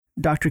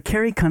Dr.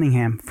 Kari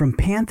Cunningham from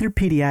Panther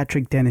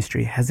Pediatric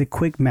Dentistry has a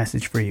quick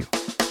message for you.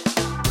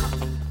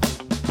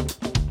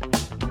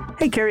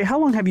 Hey, Kari, how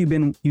long have you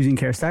been using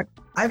CareStack?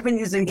 I've been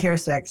using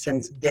CareStack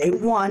since day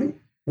one.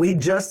 We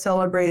just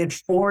celebrated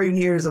 4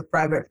 years of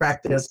private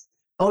practice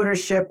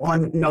ownership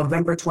on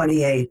November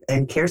 28th,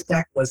 and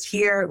CareStack was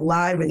here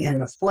live and in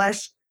the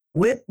flesh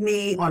with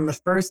me on the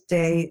first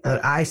day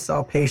that I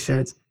saw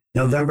patients,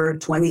 November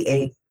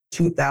 28th,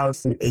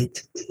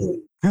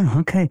 2018. Oh,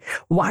 okay.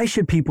 Why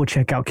should people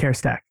check out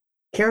CareStack?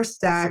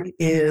 CareStack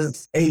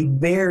is a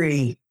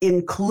very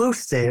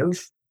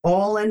inclusive,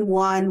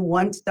 all-in-one,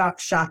 one-stop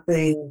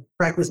shopping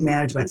practice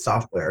management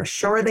software.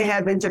 Sure, they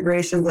have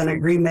integrations and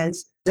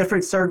agreements,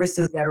 different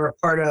services that are a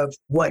part of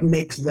what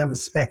makes them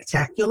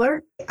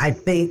spectacular. I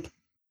think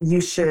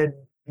you should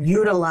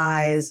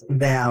utilize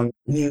them.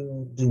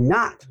 You do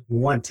not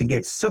want to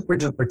get super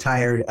duper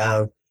tired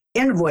of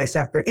invoice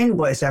after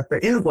invoice after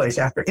invoice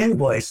after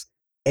invoice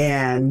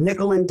and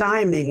nickel and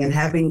diming and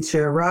having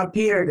to rob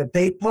Peter to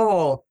pay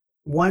Paul.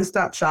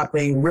 One-stop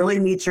shopping really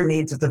meets your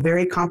needs. It's a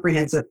very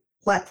comprehensive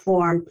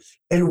platform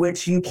in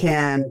which you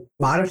can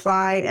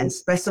modify and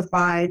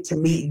specify to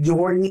meet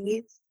your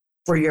needs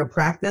for your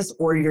practice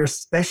or your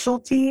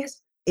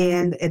specialties.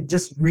 And it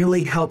just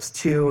really helps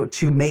to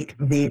make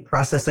the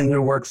processing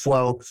your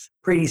workflow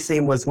pretty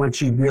seamless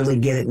once you really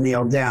get it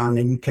nailed down,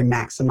 and you can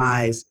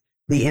maximize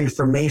the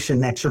information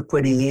that you're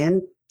putting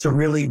in to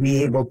really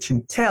be able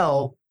to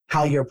tell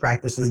how your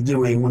practice is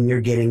doing when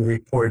you're getting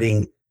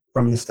reporting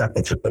from the stuff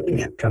that you're putting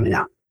in, coming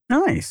out.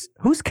 Nice.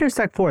 Who's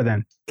CareStack for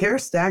then?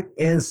 CareStack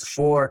is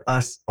for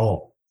us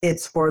all.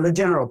 It's for the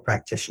general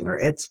practitioner.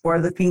 It's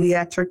for the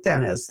pediatric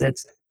dentist.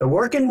 It's the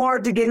working more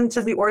to get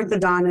into the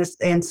orthodontist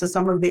and to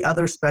some of the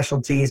other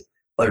specialties.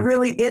 But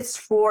really, it's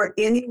for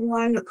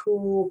anyone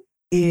who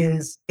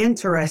is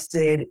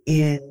interested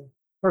in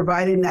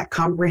providing that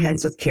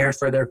comprehensive care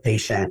for their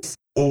patients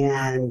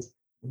and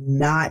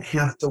not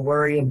have to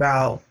worry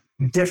about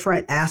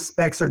different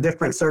aspects or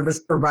different service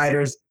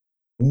providers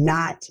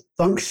not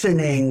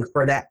functioning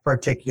for that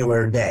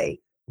particular day,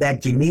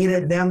 that you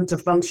needed them to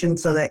function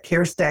so that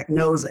CareStack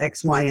knows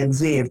X, Y, and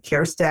Z. If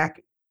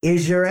CareStack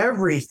is your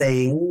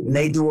everything,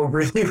 they do a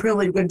really,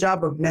 really good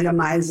job of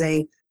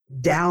minimizing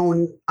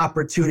down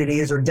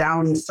opportunities or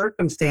down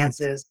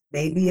circumstances.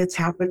 Maybe it's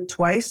happened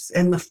twice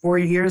in the 4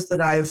 years that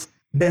I've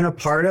been a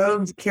part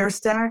of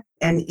CareStack.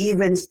 And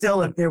even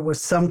still, if there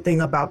was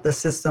something about the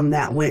system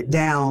that went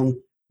down,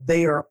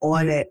 they are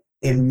on it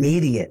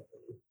immediately.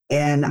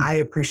 And I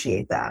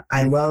appreciate that.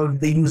 I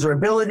love the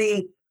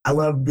usability. I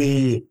love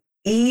the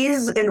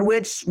ease in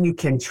which you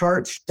can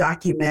chart,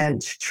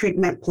 document,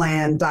 treatment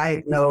plan,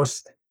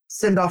 diagnose,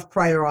 send off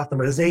prior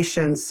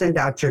authorizations, send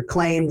out your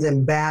claims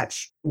in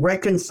batch,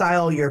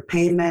 reconcile your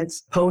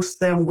payments,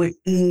 post them with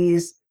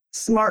ease,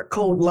 smart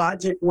code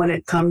logic when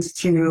it comes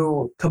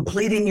to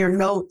completing your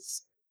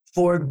notes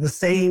for the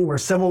same or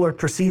similar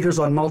procedures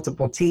on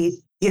multiple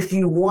teeth. If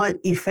you want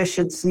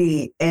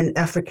efficiency and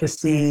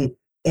efficacy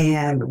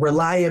and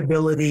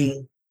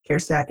reliability,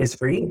 CareStack is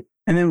free.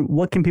 And then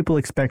what can people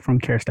expect from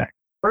CareStack?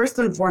 First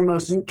and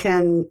foremost, you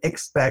can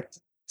expect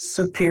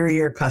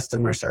superior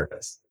customer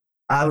service.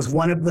 It was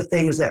one of the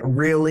things that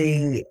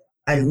really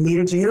I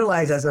needed to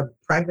utilize as a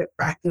private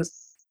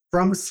practice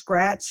from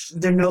scratch,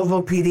 de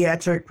novo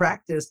pediatric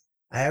practice.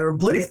 There were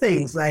plenty of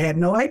things. I had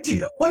no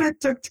idea what it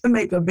took to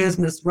make a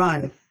business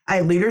run. I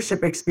had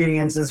leadership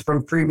experiences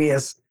from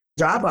previous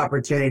job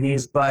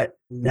opportunities, but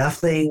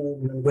nothing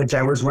which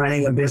I was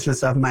running a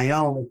business of my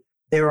own.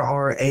 There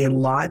are a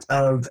lot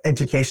of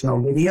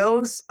educational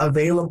videos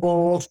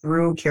available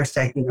through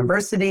CareStack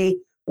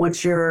University.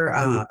 Once you're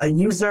a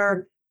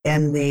user,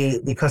 and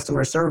the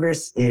customer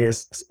service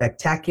is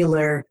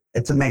spectacular.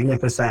 It's a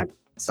magnificent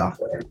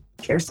software.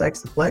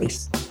 CareStack's the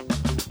place.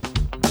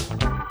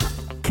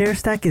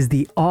 CareStack is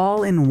the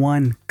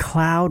all-in-one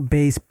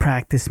cloud-based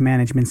practice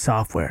management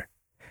software.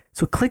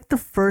 So click the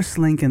first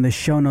link in the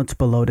show notes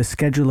below to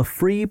schedule a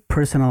free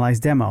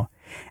personalized demo.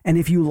 And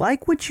if you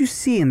like what you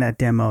see in that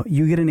demo,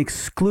 you get an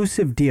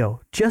exclusive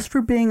deal just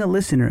for being a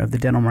listener of the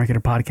Dental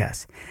Marketer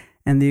Podcast.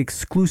 And the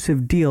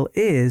exclusive deal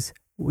is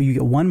you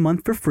get 1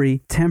 month for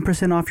free,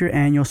 10% off your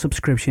annual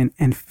subscription,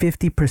 and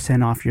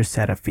 50% off your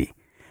setup fee.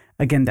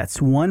 Again,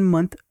 that's 1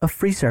 month of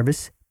free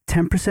service,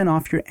 10%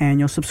 off your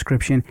annual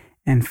subscription,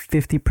 and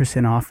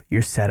 50% off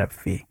your setup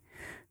fee.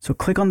 So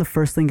click on the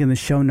first link in the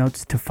show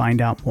notes to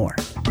find out more.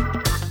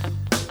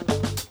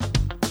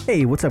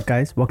 Hey, what's up,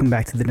 guys? Welcome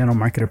back to the Dental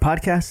Marketer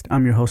Podcast.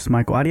 I'm your host,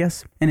 Michael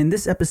Arias. And in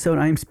this episode,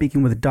 I am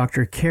speaking with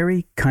Dr.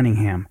 Kari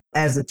Cunningham.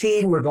 As a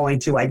team, we're going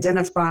to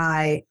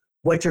identify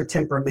what your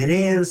temperament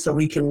is so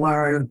we can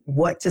learn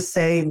what to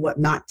say, what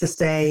not to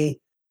say,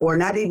 or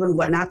not even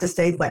what not to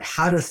say, but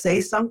how to say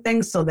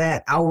something so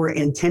that our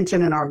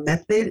intention and our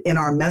method and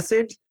our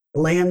message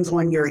lands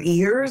on your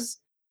ears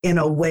in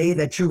a way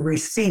that you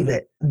receive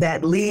it,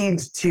 that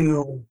leads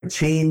to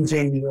change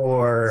in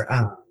your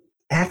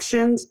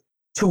actions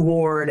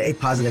toward a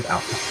positive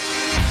outcome.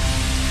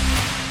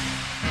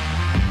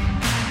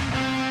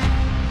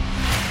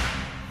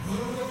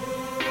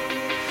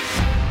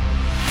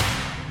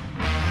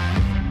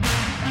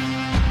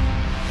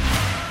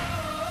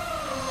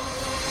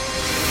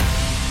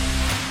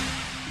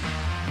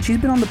 she's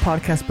been on the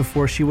podcast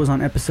before. She was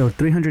on episode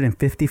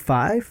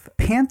 355,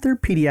 Panther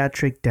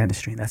Pediatric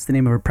Dentistry. That's the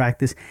name of her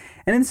practice.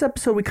 And in this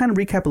episode, we kind of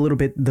recap a little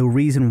bit the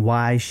reason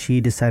why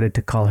she decided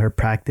to call her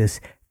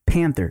practice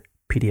Panther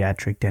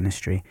Pediatric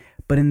Dentistry.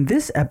 But in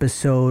this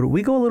episode,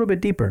 we go a little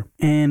bit deeper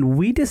and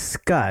we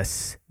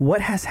discuss what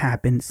has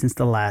happened since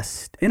the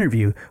last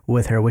interview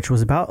with her, which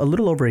was about a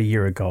little over a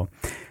year ago.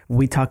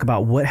 We talk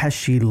about what has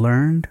she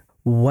learned,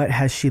 what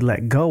has she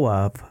let go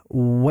of,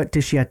 what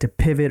did she have to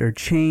pivot or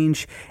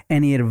change,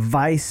 any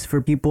advice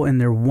for people in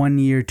their 1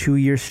 year, 2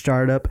 year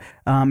startup,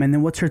 and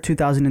then what's her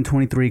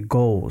 2023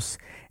 goals.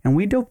 And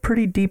we dove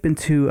pretty deep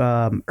into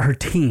her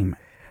team,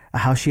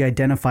 how she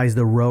identifies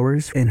the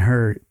rowers in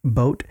her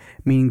boat,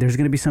 meaning there's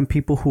going to be some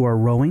people who are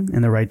rowing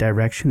in the right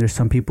direction. There's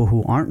some people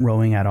who aren't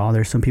rowing at all.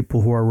 There's some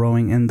people who are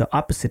rowing in the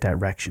opposite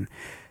direction.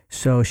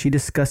 So she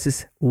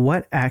discusses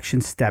what action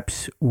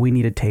steps we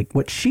need to take,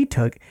 what she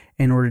took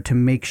in order to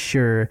make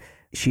sure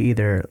she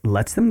either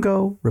lets them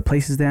go,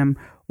 replaces them,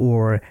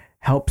 or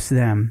helps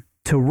them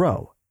to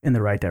row in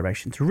the right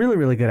direction. It's a really,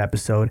 really good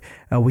episode.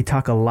 We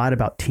talk a lot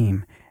about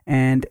team.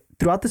 And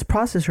throughout this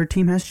process, her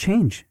team has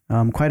changed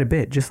quite a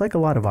bit, just like a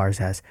lot of ours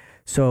has.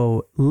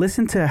 So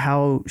listen to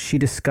how she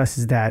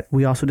discusses that.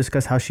 We also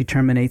discuss how she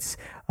terminates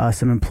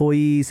some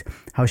employees,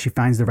 how she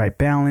finds the right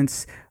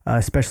balance,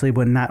 especially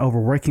when not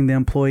overworking the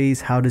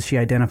employees. How does she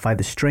identify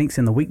the strengths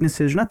and the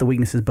weaknesses, not the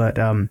weaknesses, but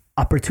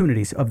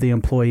opportunities of the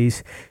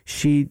employees?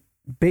 She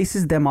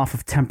bases them off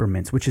of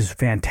temperaments, which is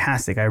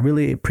fantastic. I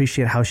really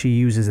appreciate how she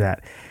uses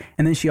that.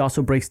 And then she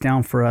also breaks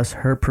down for us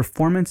her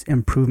performance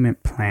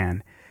improvement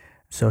plan.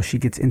 So she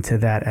gets into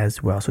that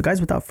as well. So guys,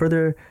 without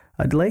further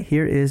delay,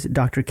 here is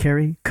Dr.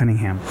 Kari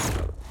Cunningham.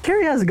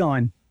 Kari, how's it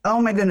going?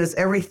 Oh my goodness,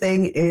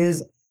 everything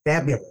is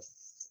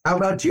fabulous. How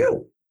about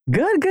you?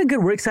 Good.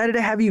 We're excited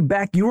to have you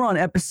back. You were on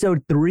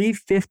episode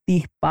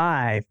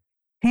 355,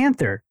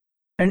 Panther.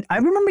 And I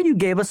remember you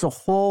gave us a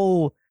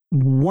whole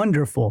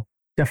wonderful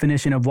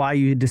definition of why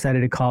you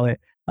decided to call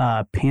it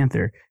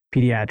Panther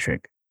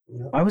Pediatric.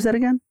 Why was that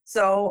again?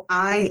 So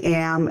I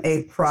am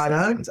a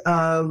product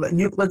of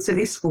Euclid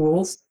City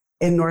Schools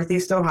in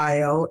Northeast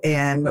Ohio,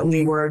 and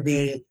we were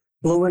the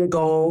Blue and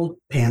Gold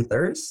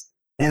Panthers.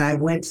 And I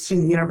went to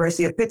the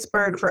University of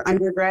Pittsburgh for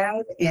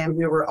undergrad, and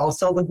we were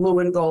also the Blue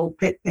and Gold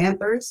Pitt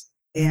Panthers.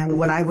 And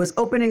when I was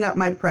opening up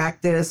my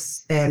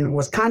practice and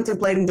was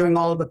contemplating doing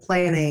all of the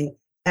planning,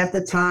 at the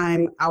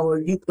time,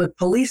 our Euclid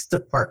Police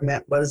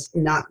Department was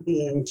not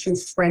being too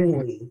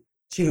friendly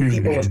to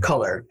people of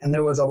color. And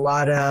there was a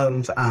lot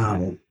of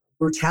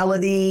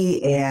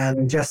brutality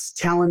and just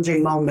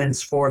challenging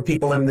moments for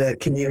people in the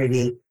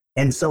community.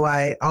 And so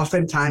I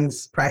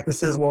oftentimes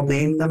practices will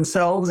name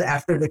themselves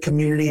after the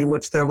community in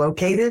which they're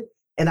located.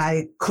 And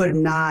I could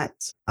not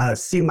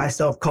see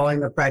myself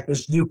calling the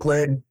practice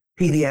Euclid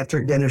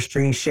Pediatric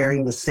Dentistry,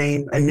 sharing the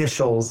same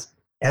initials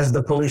as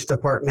the police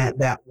department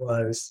that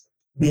was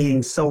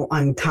being so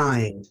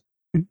unkind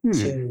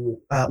to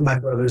my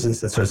brothers and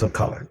sisters of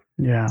color.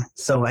 Yeah.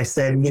 So I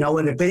said, you know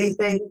what, if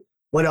anything,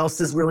 what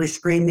else is really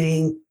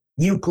screaming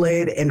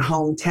Euclid and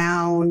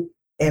hometown?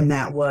 And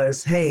that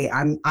was, hey,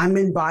 I'm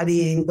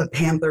embodying the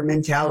Panther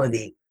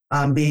mentality,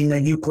 being a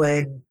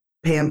Euclid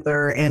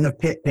Panther and a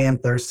Pitt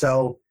Panther.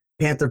 So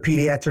Panther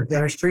Pediatric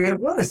Dentistry it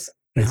was.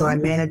 And so I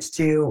managed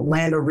to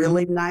land a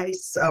really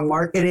nice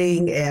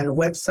marketing and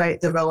website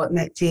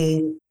development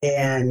team,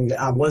 and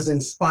was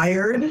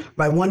inspired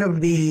by one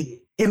of the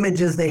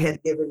images they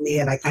had given me.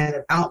 And I kind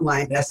of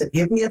outlined, I said,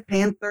 give me a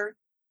panther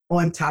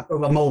on top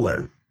of a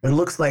molar. It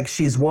looks like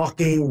she's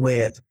walking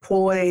with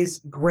poise,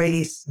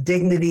 grace,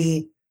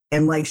 dignity,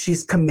 and like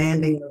she's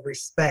commanding the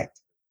respect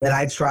that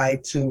I try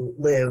to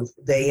live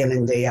day in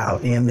and day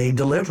out. And they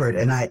delivered.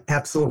 And I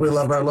absolutely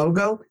love our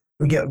logo.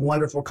 We get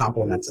wonderful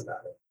compliments about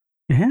it.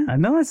 Yeah,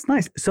 no, that's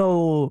nice.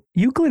 So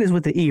Euclid is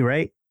with the E,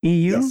 right?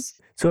 EU? Yes.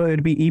 So it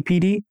would be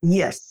EPD?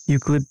 Yes.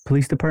 Euclid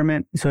Police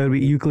Department. So it would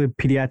be Euclid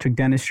Pediatric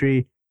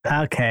Dentistry.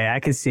 Okay, I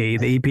can see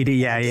the EPD.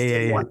 Yeah.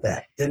 Didn't want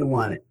that. Didn't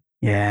want it.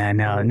 Yeah,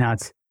 no, now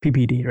it's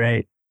PPD,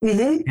 right?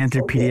 Mm-hmm.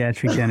 Panther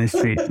Pediatric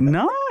Dentistry.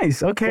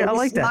 Nice. Okay, I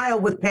like that. Smile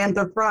with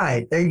Panther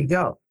pride. There you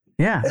go.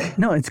 Yeah,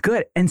 no, it's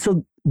good. And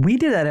so we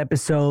did that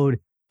episode,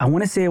 I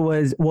want to say it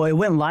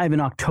went live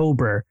in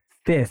October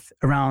 5th,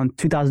 around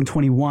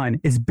 2021.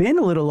 It's been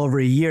a little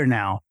over a year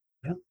now.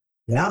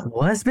 Yeah.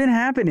 What's been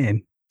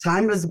happening?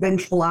 Time has been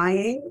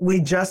flying. We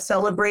just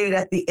celebrated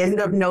at the end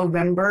of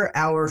November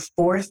our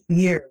 4th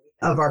year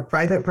of our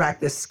private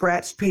practice,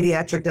 Scratch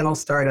Pediatric Dental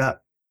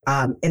Startup.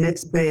 And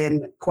it's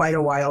been quite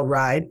a wild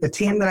ride. The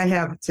team that I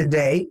have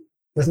today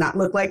does not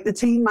look like the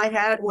team I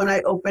had when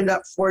I opened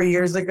up 4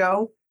 years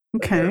ago.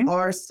 Okay. There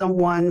are some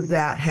ones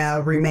that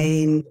have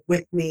remained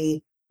with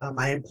me.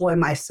 I employ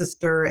my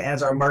sister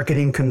as our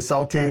marketing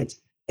consultant,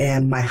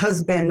 and my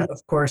husband,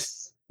 of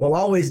course, will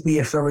always be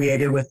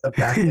affiliated with the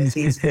practice.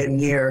 He's been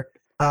here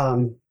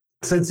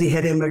since he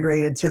had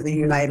immigrated to the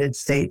United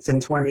States in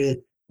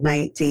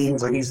 2019,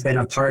 so he's been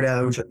a part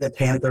of the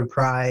Panther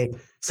Pride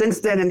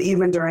since then, and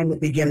even during the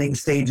beginning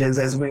stages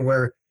as we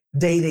were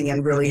dating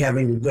and really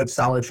having a good,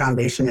 solid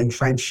foundation and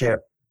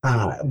friendship.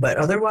 But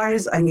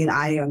otherwise, I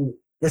mean,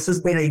 this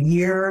has been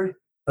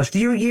a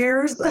few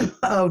years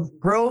of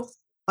growth,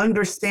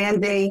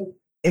 understanding,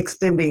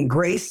 extending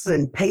grace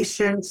and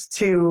patience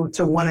to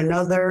one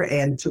another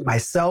and to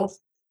myself,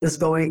 just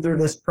going through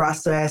this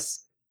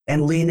process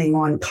and leaning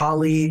on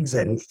colleagues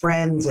and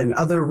friends and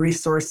other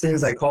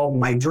resources. I call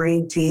my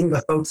dream team,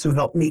 the folks who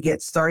helped me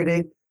get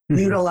started,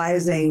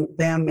 utilizing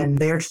them and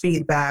their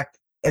feedback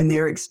and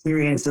their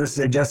experiences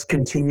to just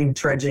continue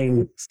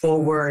trudging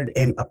forward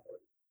and upward.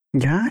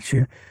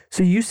 Gotcha.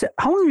 So you said,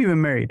 how long have you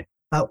been married?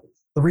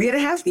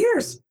 3.5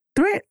 years.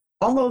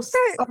 Almost.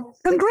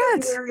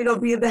 Congrats. It'll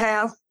be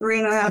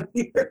 3.5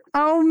 years.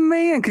 Oh,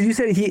 man. Because you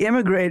said he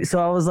immigrated. So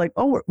I was like,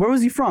 oh, where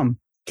was he from?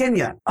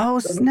 Kenya. Oh,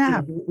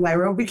 snap.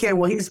 Nairobi, Kenya.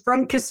 Well, he's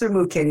from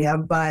Kisumu, Kenya,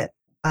 but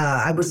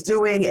I was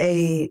doing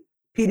a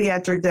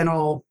pediatric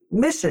dental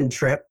mission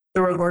trip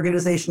through an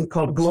organization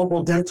called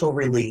Global Dental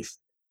Relief.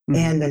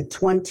 And in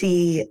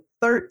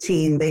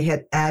 2013, they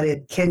had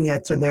added Kenya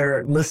to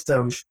their list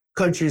of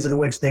countries in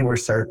which they were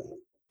serving.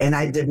 And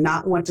I did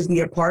not want to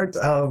be a part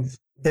of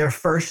their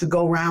first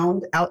go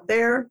round out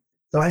there.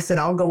 So I said,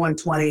 I'll go in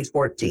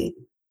 2014.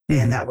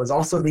 And that was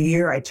also the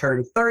year I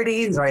turned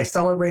 30. So I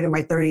celebrated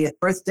my 30th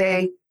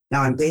birthday.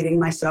 Now I'm dating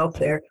myself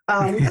there.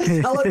 I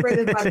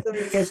celebrated my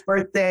 30th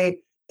birthday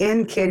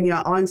in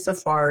Kenya on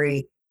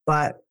safari,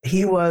 but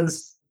he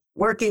was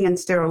working in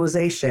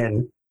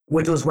sterilization,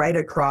 which was right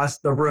across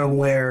the room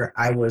where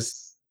I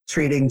was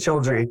treating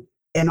children.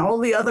 And all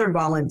the other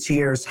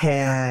volunteers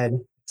had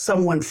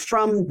someone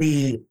from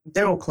the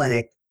dental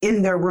clinic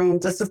in their room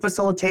just to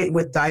facilitate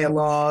with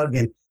dialogue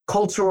and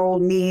cultural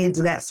needs,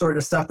 that sort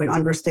of stuff, and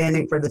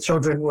understanding for the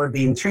children who were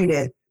being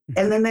treated.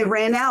 And then they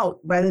ran out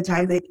by the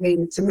time they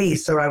came to me.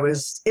 So I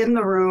was in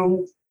the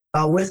room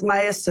with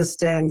my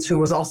assistant, who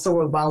was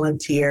also a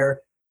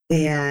volunteer.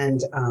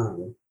 And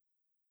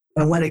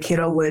when a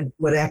kiddo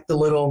would act a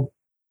little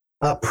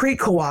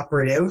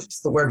pre-cooperative,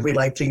 it's the word we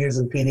like to use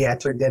in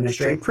pediatric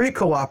dentistry,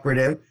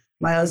 pre-cooperative,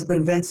 my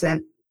husband,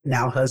 Vincent,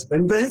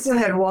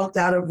 had walked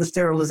out of the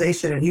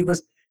sterilization, and he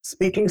was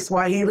speaking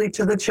Swahili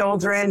to the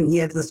children. He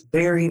had this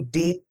very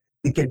deep,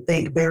 you could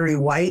think Barry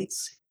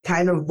White's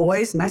kind of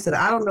voice. And I said,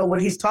 I don't know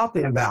what he's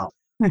talking about,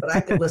 but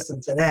I could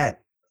listen to that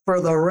for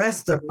the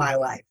rest of my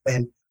life.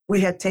 And we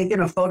had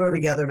taken a photo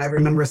together, and I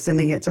remember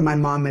sending it to my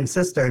mom and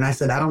sister. And I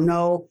said, I don't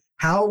know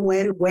how,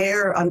 when,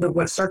 where, under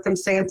what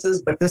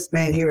circumstances, but this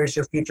man here is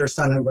your future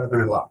son and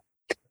brother-in-law.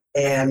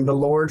 And the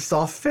Lord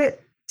saw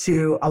fit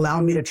to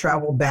allow me to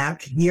travel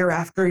back year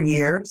after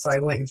year. So I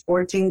went in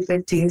 14,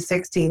 15,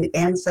 16,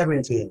 and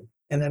 17.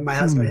 And then my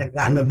husband had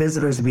gotten a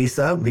visitor's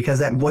visa because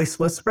that voice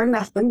was for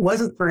nothing,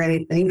 wasn't for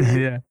anything.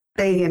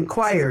 Staying in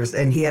choirs.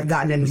 And he had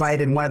gotten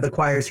invited. One of the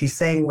choirs he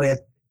sang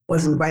with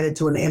was invited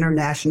to an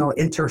international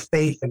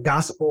interfaith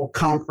gospel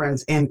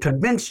conference and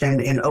convention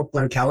in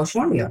Oakland,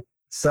 California.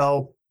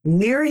 So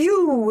near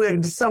you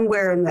and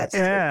somewhere in that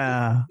state.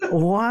 Yeah.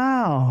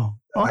 Wow.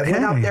 Okay. I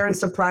went out there and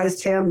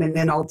surprised him, and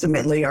then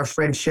ultimately our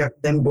friendship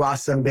then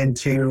blossomed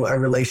into a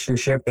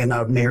relationship and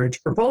a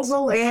marriage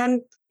proposal, and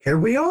here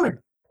we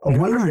are, a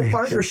wonderful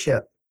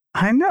partnership.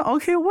 I know.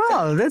 Okay,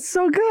 wow, that's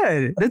so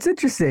good. That's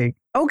interesting.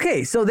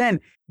 Okay, so then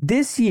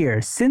this year,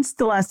 since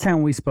the last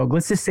time we spoke,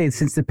 let's just say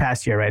since the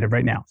past year,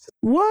 right now,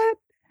 what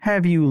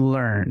have you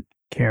learned,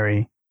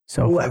 Kari?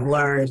 I've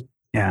learned.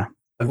 Yeah,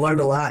 I've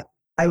learned a lot.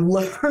 I've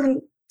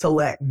learned to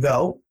let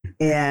go.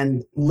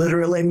 And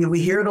literally, I mean,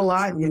 we hear it a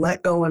lot, you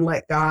let go and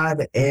let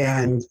God.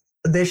 And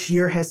this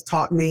year has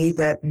taught me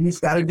that you've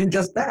got to do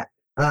just that.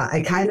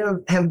 I kind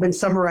of have been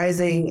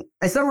summarizing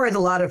a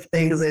lot of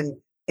things in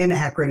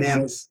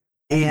acronyms.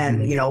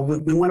 And, you know,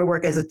 we want to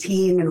work as a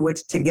team in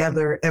which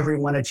together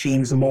everyone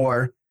achieves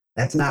more.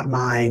 That's not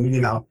mine, you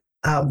know.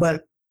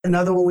 But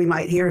another one we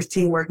might hear is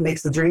teamwork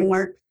makes the dream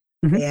work.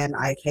 And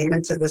I came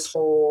into this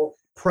whole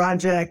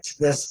project,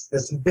 this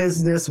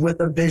business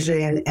with a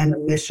vision and a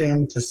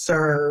mission to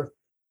serve.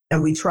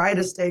 And we try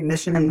to stay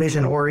mission and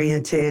vision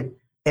oriented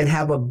and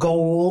have a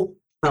goal.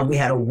 We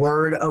had a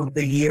word of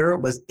the year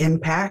was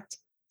impact.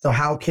 So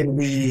how can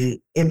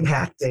we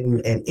impact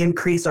and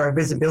increase our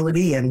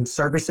visibility and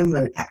services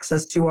and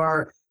access to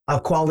our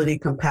quality,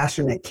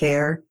 compassionate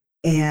care,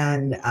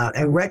 and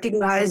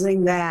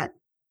recognizing that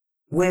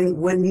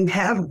when you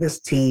have this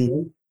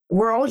team,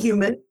 we're all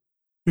human.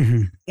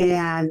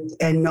 And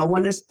no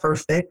one is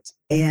perfect.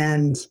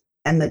 And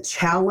the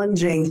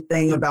challenging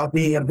thing about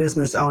being a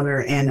business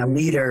owner and a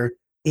leader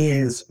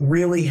is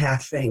really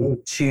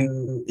having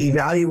to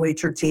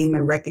evaluate your team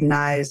and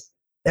recognize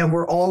that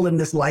we're all in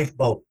this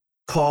lifeboat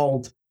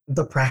called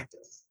the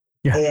practice.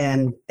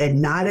 And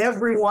not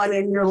everyone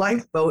in your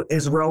lifeboat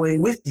is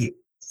rowing with you.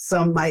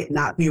 Some might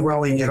not be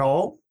rowing at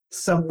all.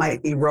 Some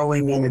might be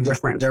rowing in a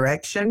different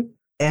direction.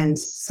 And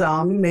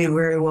some may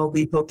very well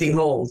be poking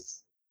holes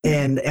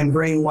and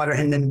bringing water,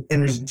 and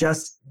it's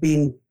just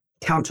being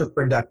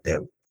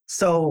counterproductive.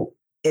 So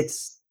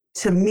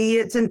to me,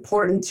 it's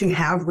important to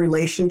have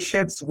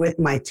relationships with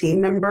my team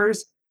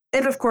members.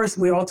 And of course,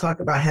 we all talk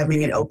about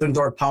having an open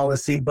door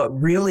policy, but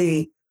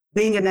really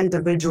being an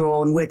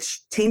individual in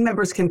which team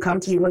members can come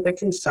to you with a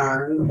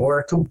concern or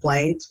a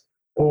complaint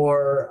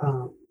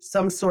or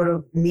some sort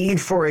of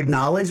need for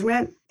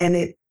acknowledgement,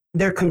 and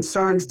their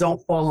concerns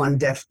don't fall on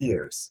deaf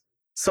ears.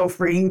 So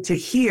for you to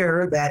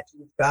hear that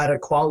you've got a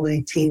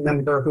quality team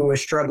member who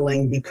is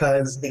struggling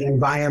because the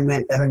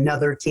environment that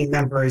another team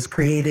member is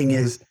creating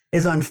is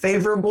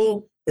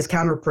unfavorable, is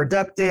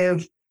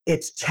counterproductive,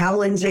 it's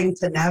challenging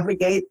to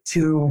navigate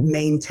to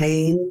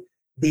maintain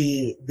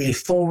the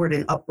forward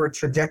and upward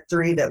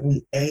trajectory that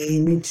we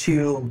aim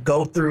to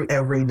go through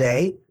every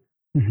day,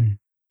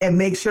 and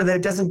make sure that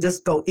it doesn't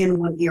just go in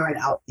one ear and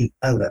out the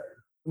other.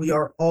 We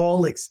are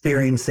all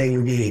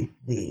experiencing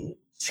the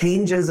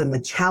changes and the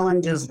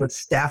challenges with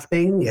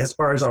staffing as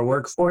far as our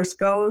workforce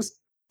goes,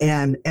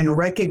 and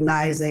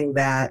recognizing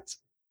that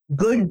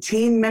good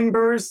team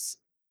members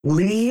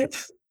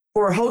leave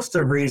for a host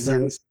of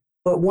reasons,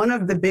 but one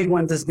of the big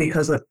ones is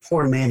because of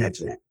poor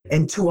management,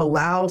 and to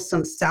allow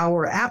some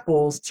sour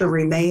apples to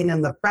remain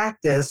in the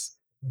practice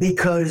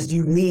because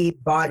you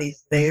need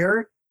bodies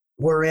there,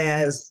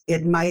 whereas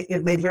it may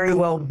very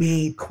well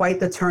be quite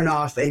the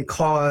turnoff and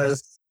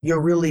cause your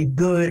really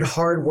good,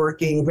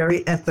 hardworking,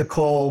 very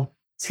ethical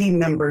team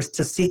members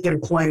to seek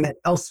employment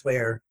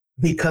elsewhere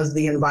because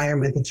the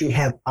environment that you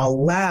have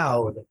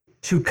allowed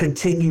to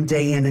continue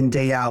day in and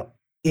day out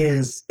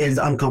is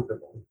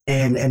uncomfortable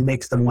and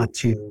makes them want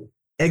to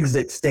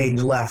exit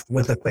stage left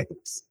with a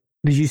quickness.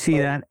 Did you see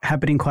that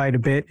happening quite a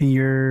bit in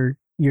your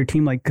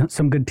team? Like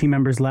some good team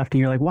members left and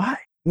you're like, why?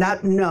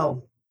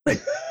 No.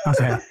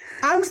 Okay.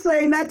 I'm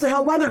saying that to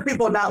help other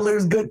people not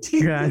lose good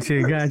team.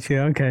 Gotcha.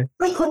 Okay.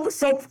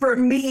 So for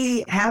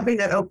me, having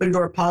that open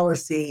door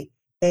policy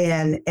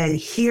and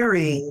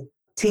hearing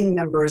team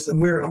members,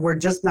 we're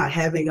just not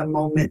having a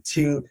moment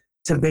to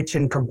bitch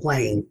and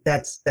complain.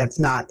 That's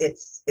not it.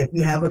 If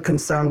you have a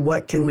concern,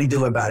 what can we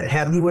do about it?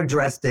 Have you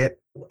addressed it?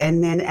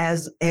 And then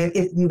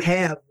if you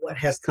have, what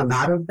has come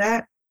out of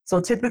that? So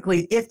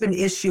typically, if an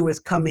issue is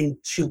coming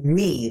to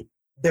me,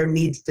 there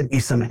needs to be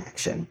some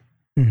action.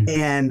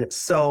 And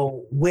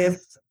so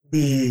with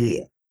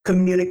the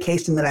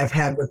communication that I've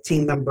had with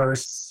team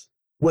members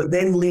would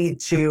then lead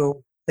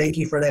to, thank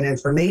you for that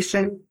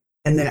information.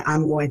 And then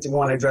I'm going to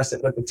want to address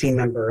it with the team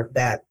member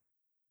that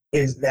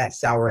is that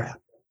sour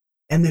apple.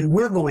 And then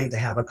we're going to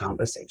have a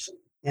conversation.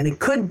 And it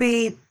could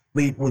be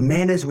we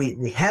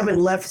haven't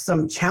left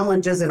some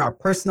challenges in our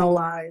personal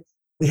lives.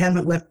 We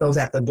haven't left those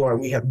at the door.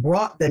 We have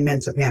brought them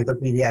into Panther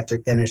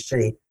Pediatric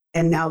Dentistry.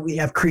 And now we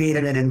have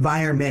created an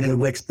environment in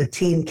which the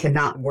team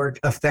cannot work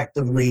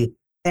effectively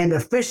and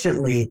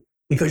efficiently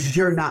because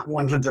you're not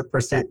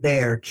 100%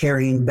 there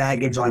carrying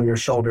baggage on your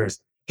shoulders,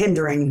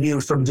 hindering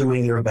you from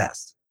doing your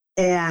best.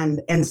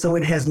 And so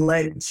it has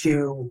led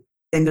to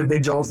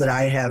individuals that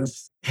I have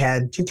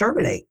had to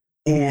terminate.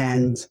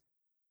 And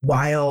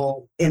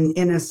while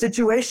in a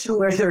situation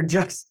where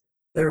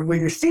where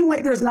you seem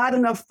like there's not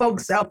enough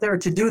folks out there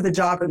to do the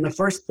job in the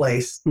first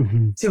place,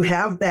 to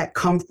have that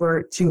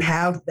comfort, to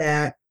have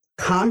that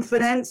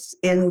confidence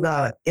in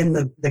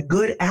the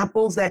good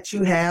apples that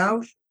you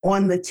have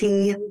on the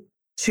team,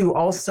 to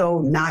also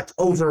not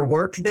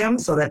overwork them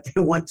so that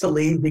they want to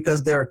leave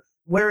because they're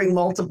wearing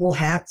multiple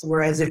hats.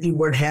 Whereas if you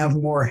were to have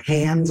more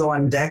hands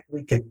on deck,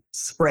 we could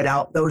spread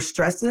out those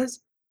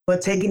stresses,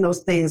 but taking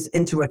those things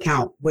into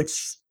account,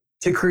 which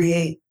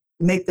to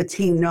make the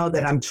team know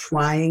that I'm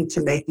trying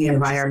to make the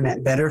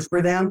environment better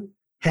for them,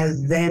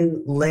 has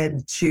then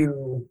led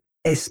to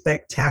a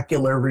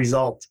spectacular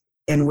result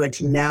in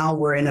which now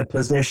we're in a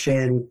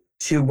position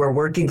we're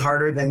working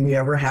harder than we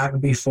ever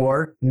have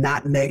before,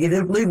 not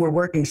negatively, we're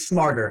working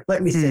smarter.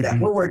 Let me say that.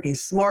 We're working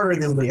smarter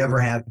than we ever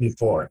have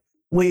before.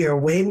 We are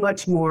way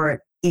much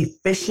more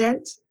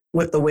efficient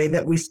with the way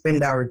that we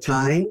spend our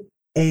time,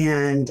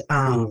 and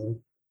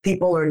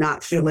people are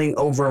not feeling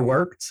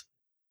overworked.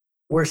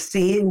 We're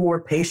seeing more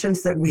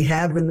patients that we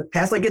have in the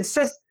past.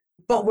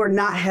 But we're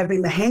not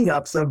having the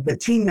hangups of the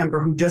team member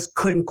who just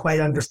couldn't quite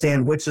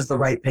understand which is the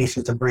right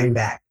patient to bring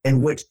back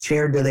and which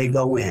chair do they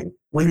go in.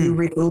 When you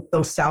remove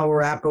those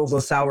sour apples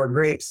or sour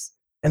grapes,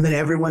 and then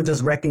everyone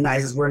just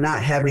recognizes we're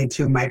not having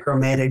to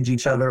micromanage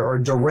each other or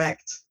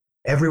direct.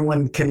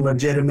 Everyone can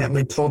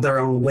legitimately pull their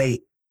own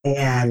weight,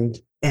 and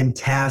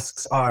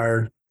tasks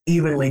are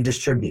evenly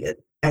distributed.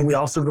 And we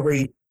also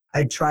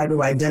I try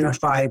to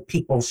identify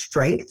people's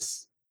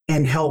strengths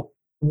and help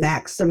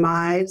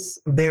maximize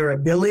their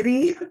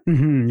ability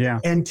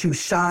and to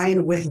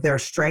shine with their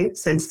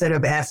strengths instead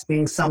of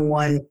asking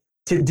someone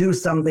to do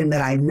something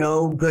that I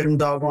know good and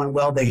doggone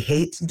well they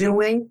hate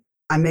doing.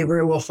 I may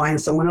very well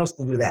find someone else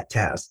to do that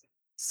task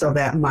so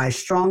that my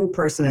strong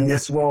person in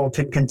this role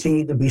can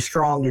continue to be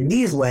strong in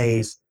these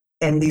ways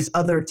and these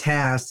other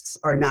tasks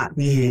are not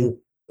being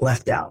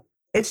left out.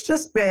 It's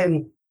just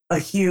been a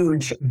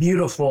huge,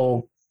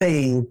 beautiful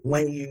thing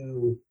when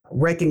you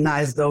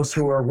recognize those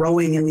who are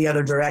rowing in the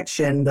other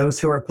direction, those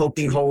who are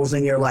poking holes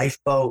in your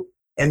lifeboat,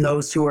 and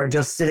those who are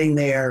just sitting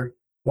there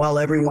while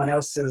everyone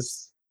else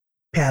is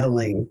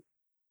paddling,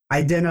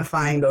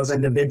 identifying those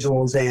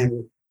individuals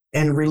and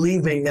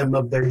relieving them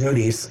of their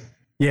duties.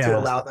 to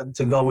allow them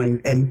to go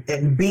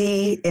and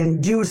be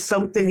and do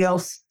something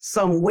else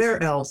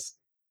somewhere else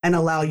and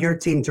allow your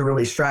team to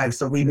really strive.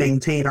 So we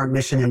maintain our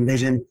mission and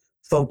vision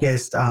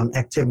focused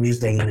activities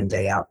day in and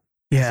day out.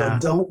 Yeah.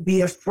 So don't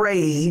be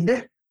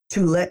afraid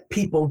to let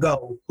people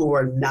go who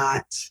are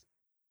not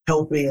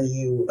helping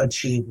you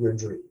achieve your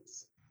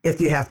dreams.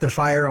 If you have to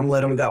fire them,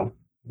 let them go.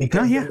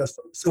 Because the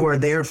folks who are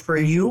there for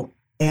you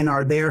and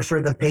are there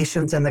for the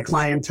patients and the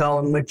clientele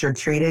in which you're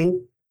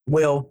treating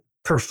will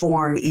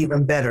perform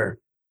even better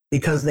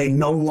because they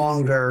no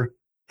longer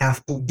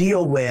have to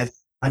deal with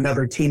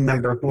another team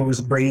member who's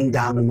bringing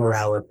down the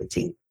morale of the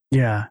team.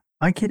 Yeah,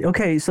 I kid.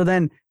 Okay, so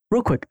then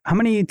real quick, how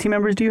many team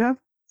members do you have?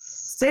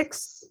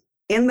 6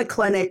 in the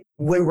clinic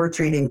when we're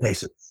treating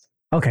patients.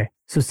 Okay,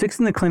 so 6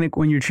 in the clinic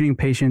when you're treating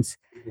patients.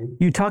 Mm-hmm.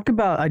 You talked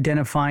about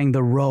identifying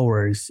the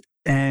rowers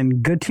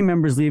and good team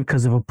members leave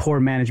because of a poor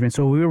management.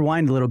 So we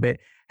rewind a little bit.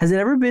 Has it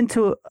ever been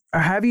to, or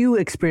have you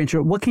experienced,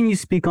 or what can you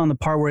speak on the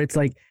part where it's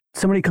like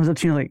somebody comes up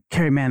to you like,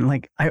 Kari, man,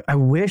 like I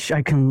wish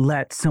I can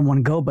let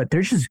someone go, but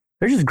they're just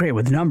great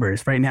with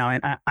numbers right now.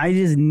 And I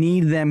just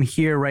need them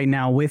here right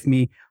now with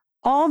me.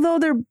 Although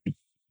they're,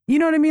 you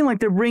know what I mean? Like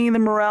they're bringing the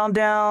morale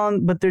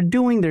down, but they're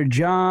doing their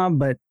job,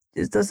 but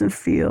it doesn't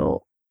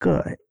feel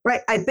good.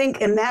 Right. I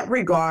think in that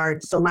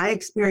regard, so my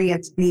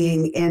experience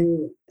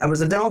being I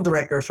was a dental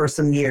director for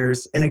some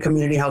years in a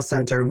community health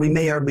center. We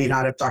may or may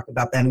not have talked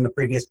about that in the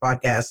previous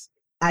podcast.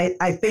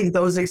 I think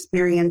those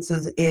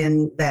experiences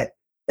in that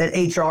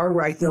HR,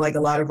 where I feel like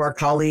a lot of our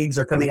colleagues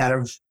are coming out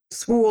of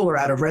school or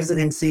out of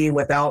residency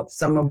without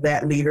some of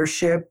that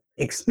leadership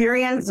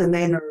experience. And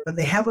then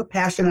they have a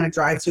passion and a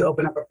drive to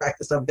open up a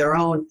practice of their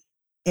own.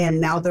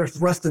 And now they're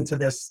thrust into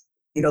this,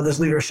 this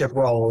leadership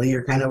role. And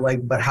you're kind of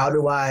like, but how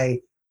do I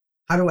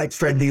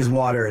tread these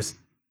waters?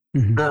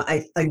 Mm-hmm.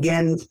 I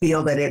again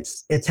feel that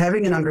it's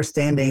having an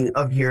understanding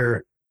of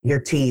your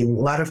team. A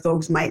lot of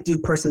folks might do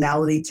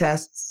personality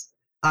tests.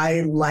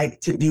 I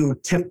like to do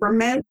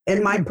temperament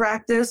in my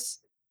practice.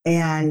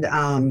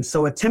 And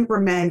so a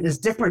temperament is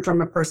different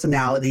from a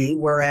personality,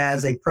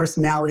 whereas a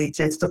personality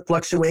tends to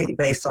fluctuate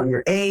based on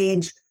your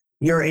age,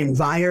 your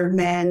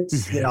environment,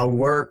 Mm-hmm.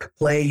 Work,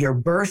 play, your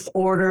birth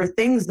order,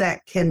 things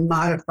that can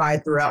modify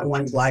throughout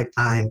one's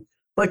lifetime.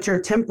 But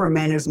your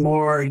temperament is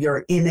more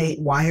your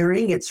innate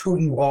wiring. It's who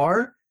you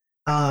are.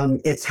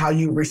 It's how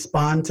you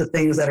respond to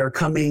things that are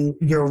coming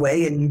your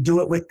way, and you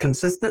do it with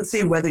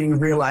consistency, whether you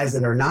realize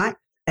it or not.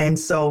 And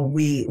so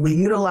we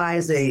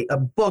utilize a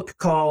book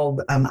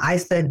called I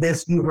Said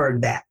This, You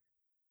Heard That.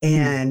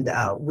 And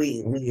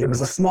it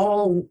was a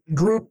small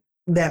group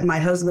that my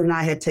husband and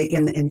I had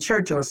taken in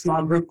church, or a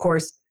small group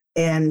course.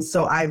 And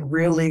so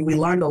we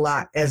learned a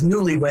lot as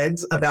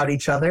newlyweds about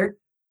each other.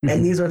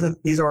 And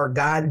these are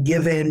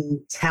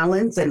God-given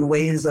talents and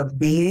ways of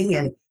being,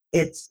 and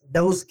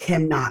those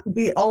cannot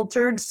be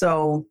altered.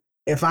 So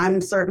if I'm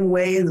certain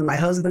ways and my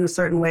husband is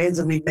certain ways,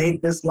 and we've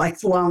made this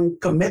lifelong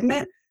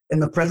commitment in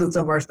the presence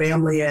of our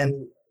family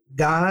and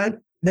God,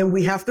 then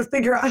we have to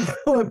figure out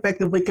how to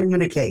effectively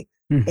communicate.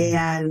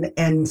 Mm-hmm.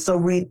 And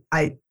so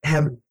I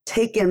have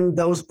taken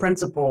those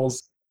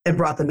principles and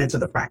brought them into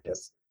the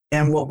practice.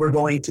 And what we're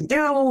going to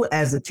do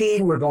as a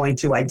team, we're going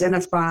to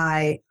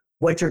identify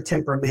what your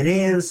temperament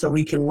is, so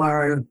we can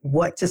learn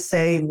what to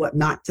say, what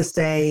not to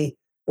say,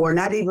 or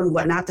not even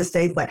what not to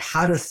say, but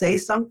how to say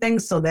something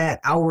so that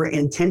our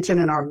intention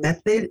and our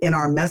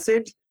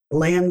message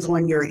lands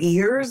on your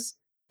ears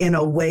in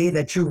a way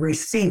that you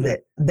receive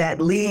it, that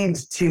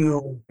leads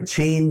to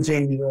change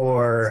in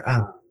your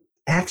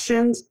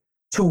actions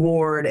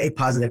toward a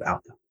positive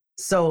outcome.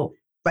 So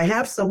if I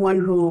have someone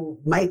who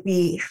might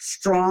be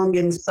strong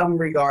in some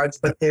regards,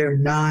 but they're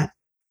not,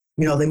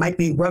 they might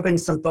be rubbing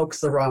some folks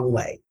the wrong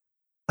way.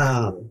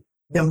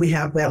 Then we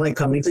have that like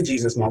coming to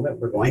Jesus moment.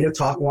 We're going to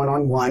talk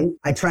one-on-one.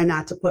 I try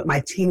not to put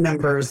my team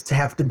members to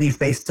have to be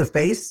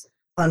face-to-face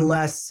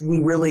unless we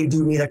really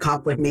do need a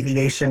conflict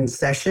mediation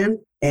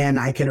session. And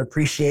I can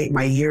appreciate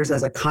my years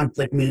as a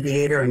conflict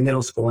mediator in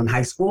middle school and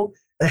high school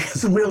that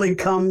has really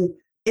come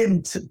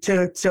into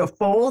to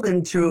fold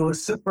and to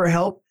super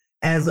help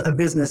as a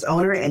business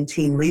owner and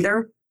team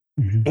leader.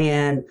 Mm-hmm.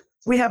 And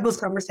we have those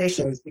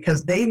conversations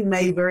because they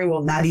may very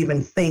well not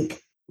even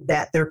think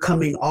that they're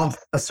coming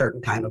off a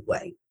certain kind of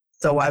way.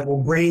 So I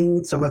will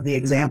bring some of the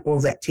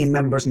examples that team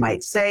members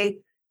might say.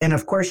 And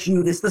of course,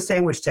 it's the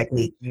sandwich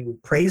technique. You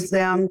praise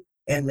them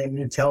and then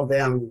you tell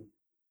them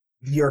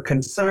your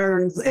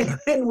concerns,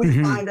 and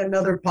we find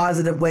another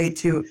positive way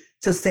to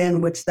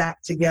sandwich that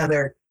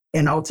together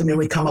and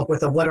ultimately come up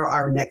with what are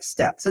our next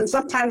steps. And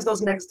sometimes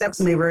those next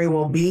steps may very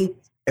well be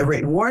a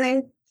written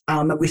warning.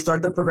 We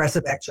start the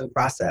progressive action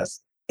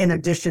process in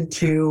addition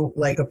to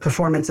like a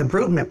performance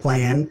improvement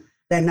plan.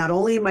 Then not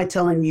only am I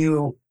telling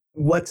you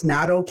what's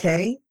not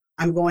okay,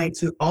 I'm going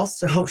to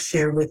also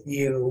share with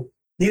you,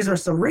 these are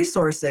some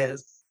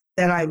resources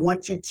that I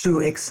want you to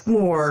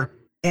explore.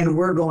 And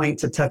we're going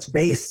to touch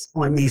base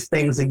on these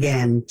things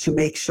again to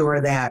make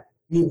sure that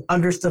you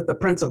understood the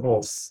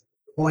principles.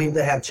 Going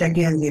to have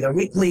check-ins either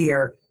weekly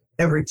or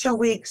every 2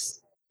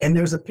 weeks. And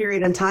there's a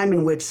period in time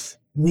in which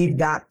we've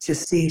got to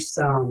see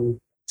some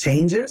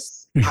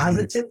changes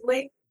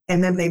positively,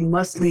 and then they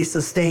must be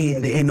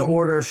sustained in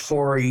order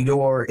for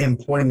your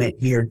employment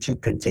here to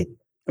continue.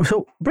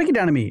 So break it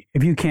down to me,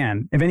 if you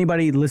can. If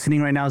anybody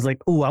listening right now is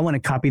like, oh, I want to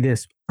copy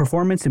this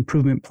performance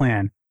improvement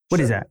plan. What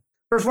is that?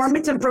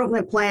 Performance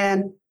improvement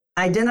plan,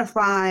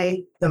 identify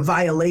the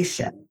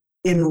violation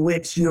in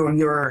which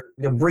you're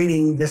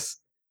bringing this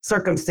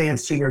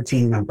circumstance to your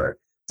team member.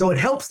 So it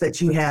helps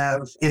that you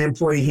have an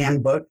employee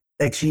handbook,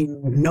 that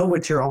you know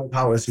what your own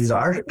policies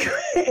are,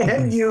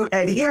 and you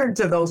adhere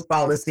to those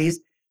policies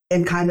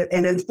and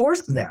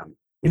enforce them.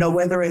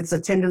 Whether it's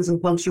attendance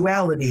and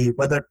punctuality,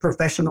 whether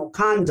professional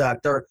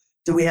conduct, or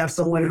do we have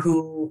someone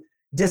who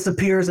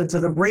disappears into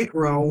the break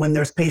room when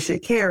there's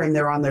patient care and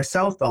they're on their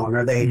cell phone?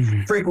 Are they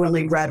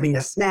frequently grabbing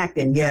a snack,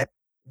 and yet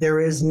there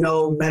is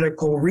no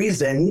medical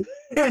reason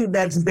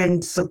that's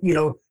been,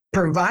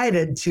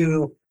 provided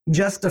to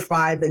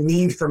justify the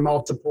need for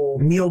multiple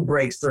meal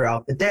breaks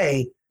throughout the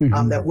day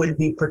that would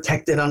be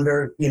protected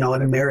under,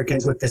 an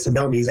Americans with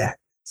Disabilities Act.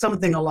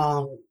 Something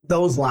along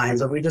those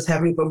lines. Are we just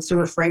having folks who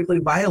are frankly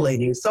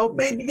violating? So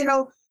maybe,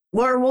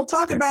 we'll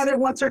talk about it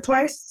once or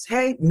twice.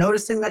 Hey,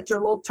 noticing that you're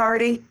a little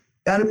tardy,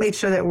 got to make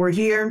sure that we're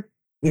here.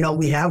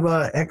 We have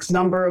a X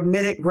number of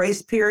minute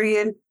grace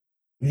period.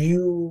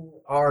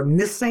 You are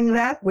missing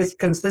that with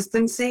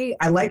consistency.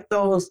 I like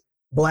those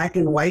black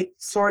and white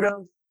sort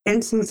of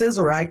instances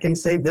where I can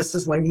say, this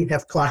is when you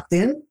have clocked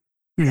in,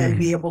 and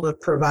be able to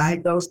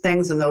provide those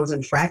things and those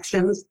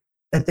infractions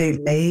that they've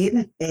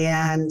made.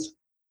 And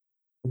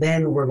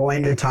then we're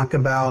going to talk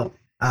about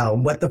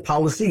what the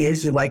policy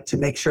is. You like to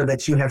make sure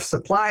that you have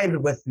supplied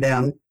with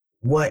them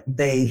what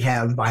they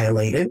have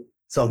violated.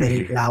 So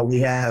now we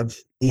have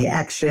the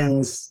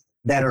actions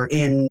that are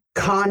in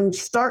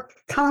stark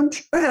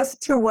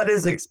contrast to what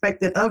is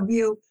expected of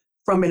you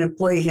from an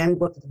employee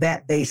handbook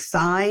that they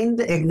signed,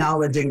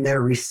 acknowledging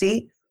their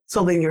receipt.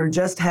 So then you're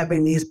just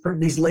having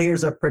these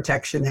layers of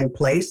protection in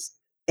place.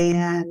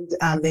 And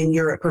then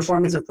your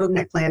performance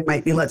improvement plan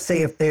might be, let's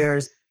say if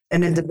there's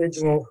an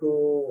individual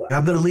who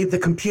I'm going to leave the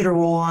computer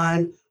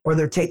on, or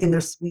they're taking their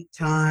sweet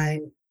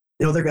time,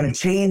 they're going to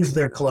change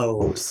their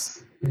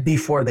clothes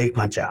before they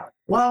punch out.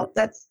 Well,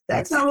 that's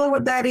not really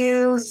what that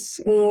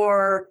is.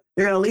 Or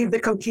you're going to leave the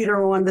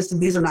computer on.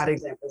 These are not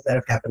examples that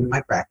have happened in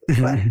my practice,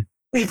 but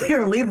if you're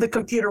going to leave the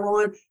computer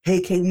on, hey,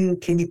 can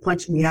you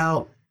punch me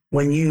out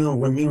when you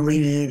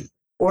leave?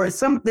 Or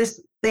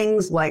there's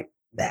things like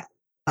that.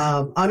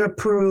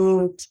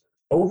 Unapproved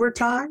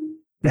overtime,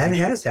 that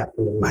has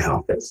happened in my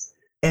office,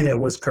 and it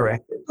was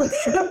corrected.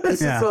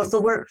 So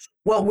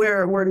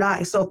we're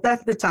not. So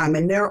that's the time,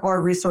 and there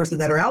are resources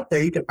that are out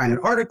there. You can find an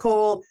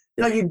article.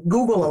 You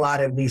Google a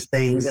lot of these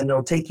things, and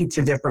they'll take you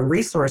to different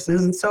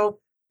resources. And so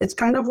it's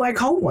kind of like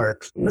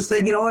homework. You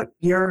say,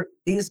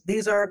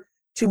 these are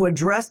to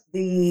address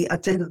the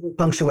attendance and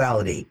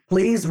punctuality.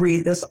 Please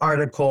read this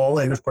article,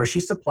 and of course,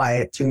 you supply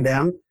it to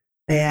them.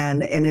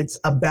 And it's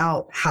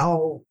about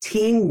how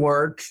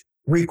teamwork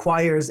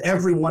requires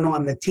everyone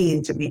on the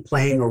team to be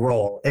playing a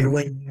role. And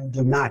when you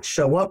do not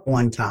show up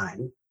one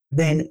time,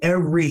 then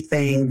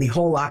the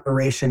whole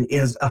operation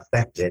is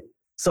affected.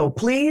 So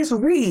please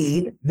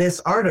read this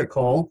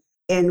article,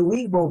 and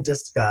we will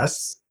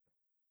discuss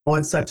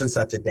on such and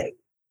such a date.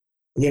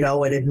 And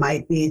it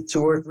might be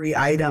 2 or 3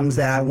 items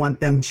that I want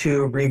them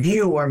to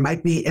review, or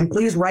might be, and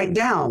please write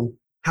down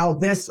how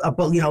this,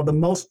 the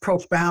most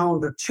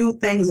profound, or 2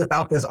 things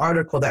about this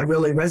article that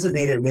really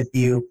resonated with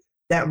you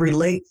that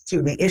relates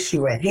to the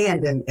issue at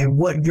hand, and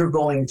what you're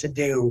going to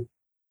do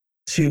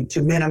to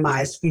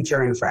minimize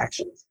future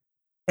infractions.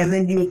 And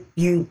then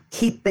you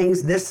keep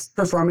things. This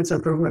performance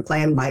improvement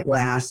plan might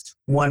last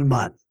 1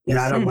 month.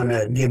 I don't want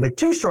to give it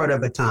too short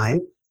of a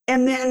time.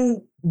 And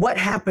then what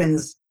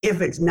happens if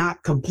it's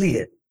not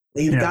completed?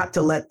 You've got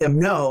to let them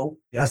know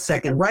a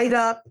second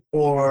write-up,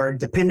 or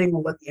depending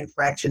on what the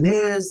infraction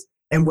is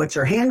and what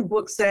your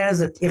handbook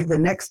says, if the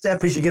next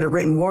step is you get a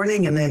written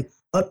warning, and then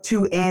up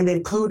to and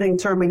including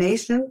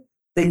termination,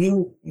 then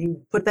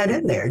you put that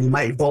in there. You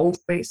might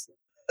boldface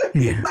it.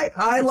 You might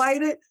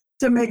highlight it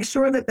to make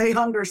sure that they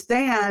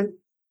understand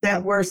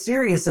that we're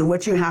serious. And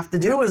what you have to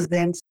do is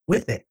then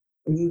with it.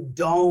 You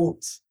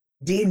don't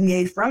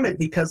deviate from it,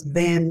 because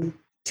then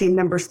team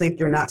members think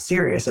you're not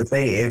serious.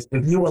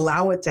 If you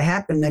allow it to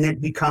happen, then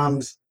it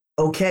becomes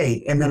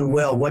okay. And then,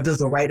 what does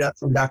the write-up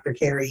from Dr.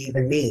 Kari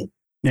even mean?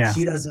 Yeah.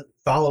 She doesn't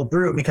follow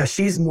through because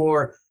she's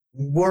more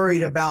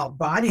worried about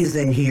bodies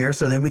in here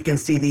so that we can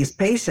see these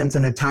patients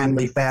in a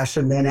timely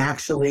fashion than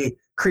actually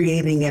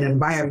creating an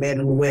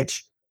environment in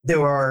which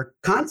there are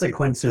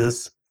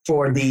consequences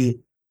for the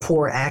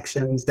poor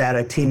actions that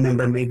a team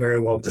member may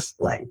very well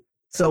display.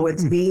 So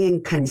it's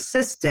being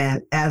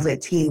consistent as a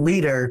team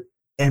leader,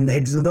 and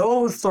it's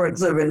those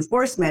sorts of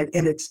enforcement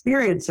and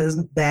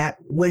experiences that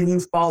when you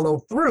follow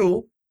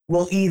through,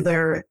 will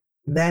either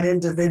that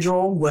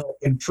individual will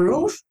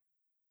improve,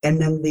 and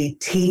then the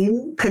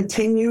team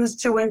continues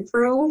to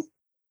improve,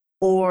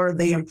 or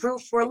they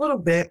improve for a little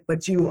bit,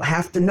 but you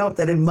have to note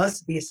that it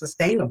must be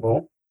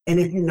sustainable. And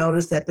if you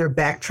notice that they're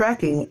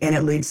backtracking and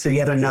it leads to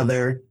yet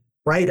another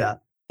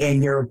write-up,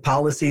 And your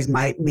policies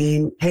might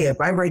mean, hey, if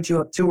I write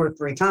you up 2 or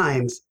 3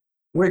 times,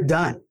 we're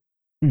done.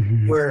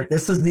 Where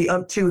this is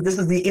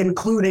the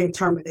including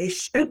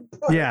termination.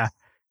 Yeah.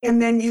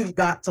 And then you've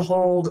got to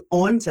hold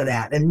on to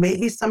that. And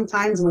maybe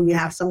sometimes when you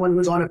have someone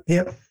who's on a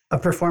PIP, a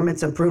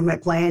performance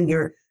improvement plan,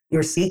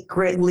 you're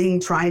secretly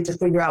trying to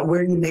figure out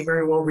where you may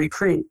very well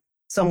recruit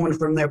someone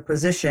from their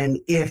position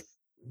if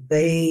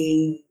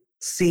they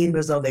seem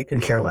as though they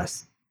could care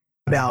less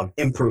about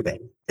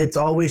improving. It's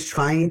always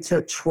trying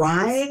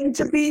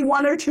to be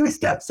 1 or 2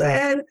 steps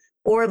ahead,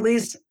 or at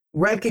least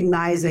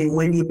recognizing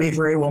when you may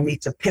very well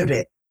need to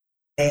pivot,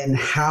 and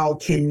how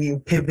can you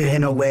pivot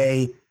in a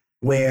way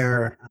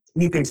where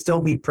you can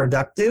still be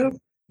productive,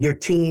 your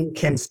team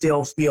can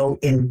still feel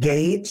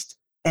engaged,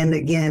 and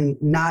again,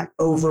 not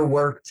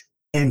overworked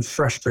and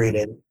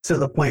frustrated to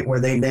the point where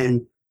they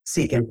then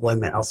seek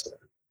employment elsewhere.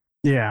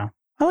 Yeah,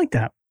 I like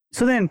that.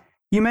 So then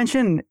you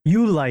mentioned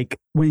you like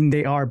when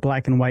they are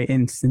black and white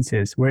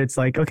instances where it's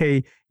like,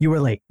 okay, you were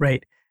late,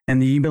 right?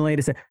 And you've been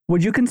late.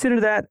 Would you consider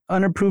that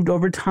unapproved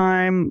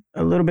overtime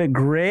a little bit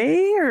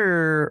gray,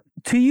 or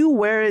to you,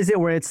 where is it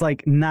where it's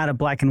like not a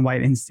black and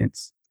white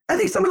instance? I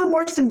think some of the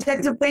more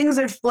subjective things,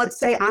 if let's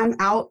say I'm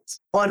out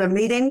on a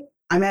meeting,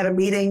 I'm at a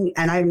meeting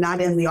and I'm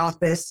not in the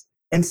office.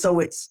 And so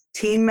it's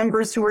team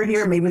members who are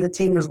here. Maybe the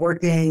team is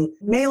working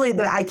mainly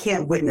that I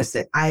can't witness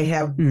it.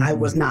 I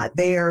was not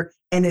there,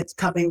 and it's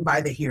coming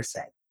by the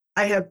hearsay.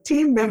 I have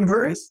team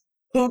members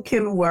who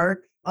can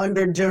work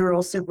under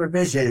general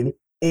supervision,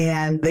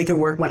 and they can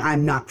work when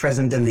I'm not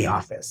present in the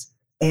office.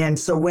 And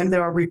so when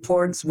there are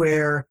reports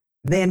where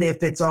then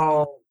if it's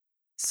all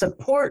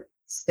support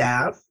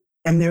staff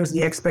and there's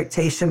the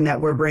expectation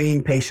that we're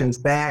bringing patients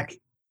back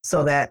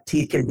so that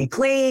teeth can be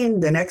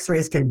cleaned and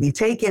x-rays can be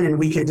taken and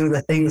we can do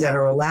the things that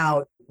are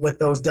allowed with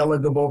those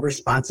delegable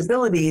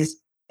responsibilities,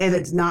 and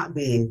it's not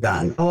being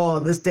done. Oh,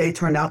 this day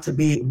turned out to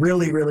be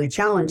really, really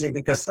challenging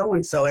because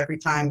so-and-so, every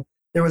time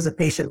there was a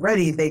patient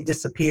ready, they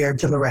disappeared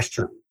to the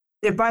restroom.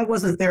 If I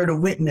wasn't there to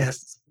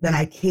witness, then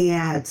I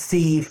can't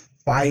see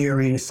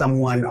firing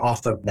someone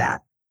off of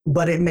that.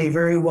 But it may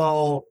very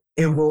well,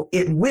 it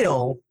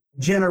will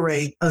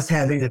generate us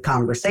having a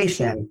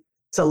conversation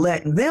to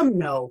let them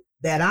know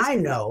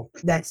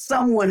that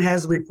someone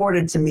has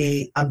reported to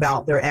me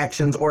about their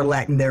actions or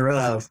lack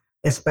thereof,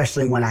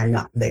 especially when I'm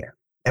not there.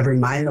 I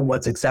remind them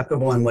what's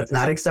acceptable and what's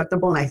not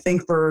acceptable. And I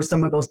think for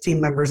some of those team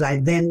members,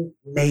 I then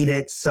made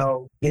it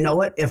so, you know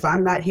what, if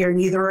I'm not here,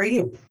 neither are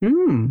you.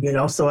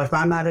 So if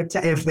I'm not,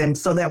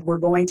 so that we're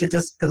going to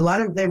just, because a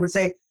lot of them, they would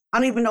say, I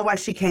don't even know why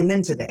she came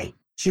in today.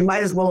 She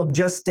might as well have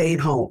just stayed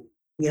home.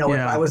 If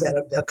I was at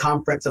a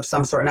conference of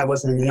some sort and I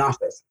wasn't in the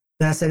office.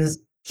 Then I said,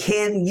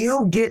 can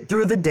you get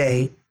through the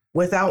day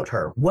without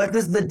her? What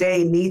does the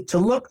day need to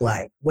look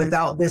like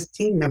without this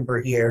team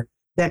member here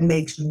that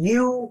makes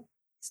you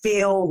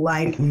feel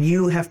like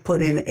you have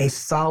put in a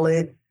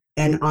solid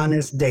and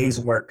honest day's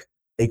work?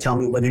 They tell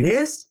me what it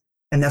is,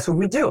 and that's what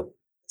we do.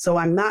 So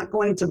I'm not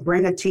going to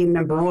bring a team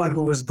member on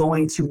who is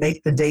going to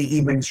make the day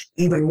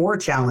even more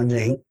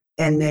challenging.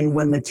 And then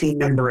when the team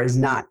member is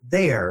not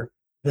there,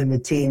 then the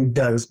team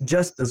does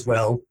just as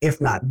well,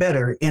 if not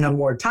better, in a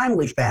more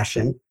timely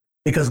fashion,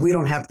 because we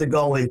don't have to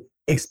go and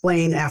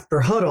explain after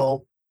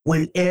huddle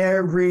when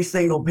every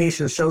single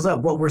patient shows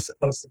up what we're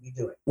supposed to be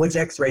doing, which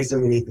x-rays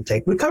do we need to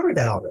take. We covered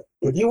that already.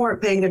 If you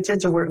weren't paying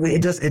attention,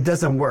 it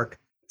doesn't work.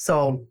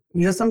 So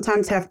you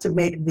sometimes have to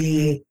make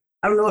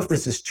I don't know if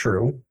this is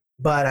true,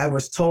 but I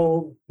was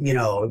told,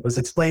 it was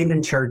explained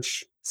in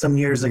church some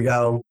years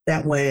ago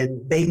that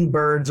when baby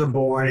birds are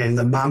born and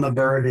the mama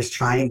bird is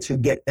trying to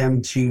get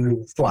them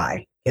to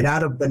fly, get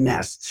out of the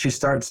nest, she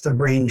starts to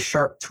bring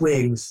sharp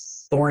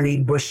twigs,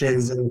 thorny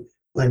bushes, and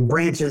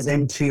branches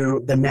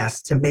into the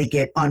nest to make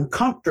it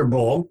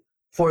uncomfortable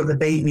for the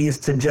babies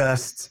to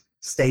just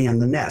stay in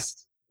the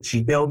nest.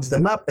 She builds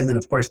them up, and then,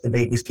 of course, the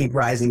babies keep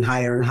rising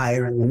higher and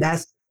higher in the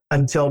nest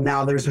until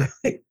now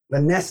the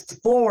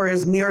nest floor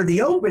is near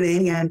the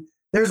opening, and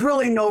there's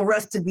really no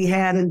rest to be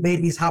had, and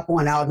babies hop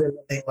on out of it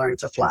when they learn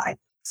to fly.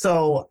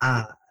 So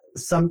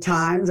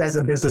sometimes as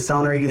a business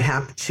owner, you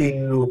have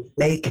to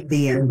make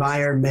the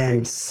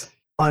environments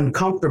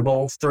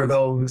uncomfortable for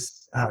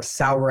those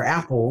sour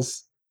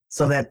apples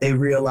so that they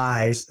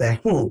realize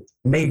that,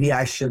 maybe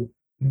I should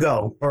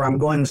go, or I'm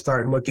going to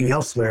start looking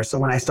elsewhere. So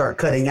when I start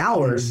cutting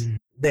hours,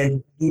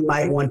 then you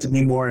might want to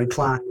be more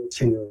inclined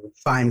to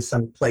find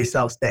some place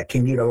else that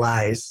can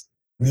utilize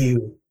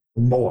you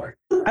more.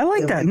 I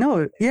like that.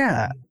 No,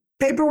 yeah.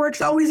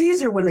 Paperwork's always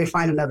easier when they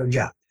find another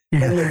job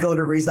and they go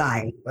to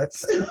resign.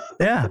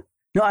 Yeah.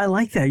 No, I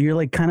like that. You're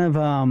like kind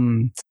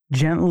of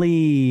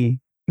gently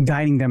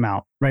guiding them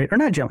out, right? Or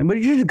not gently, but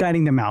you're just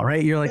guiding them out,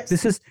 right? You're like,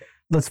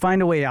 let's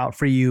find a way out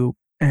for you.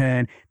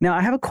 And now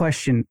I have a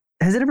question.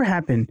 Has it ever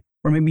happened,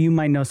 or maybe you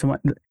might know someone,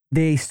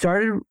 they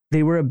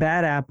were a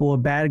bad apple, a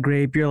bad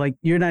grape. You're like,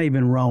 you're not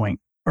even rowing,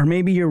 or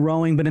maybe you're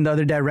rowing, but in the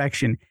other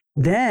direction.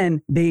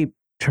 Then they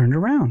turned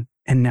around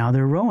and now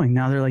they're rowing.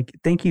 Now they're like,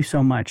 thank you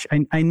so much.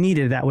 I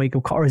needed that wake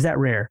up call. Or is that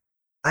rare?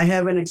 I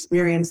haven't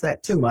experienced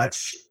that too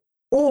much.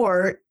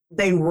 Or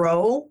they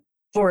row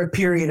for a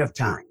period of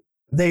time.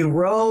 They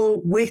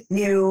roll with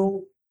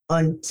you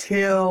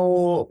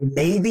until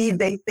maybe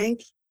they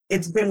think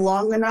it's been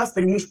long enough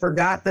and you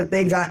forgot that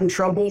they got in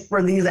trouble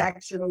for these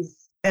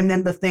actions, and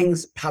then the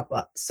things pop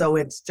up. So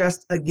it's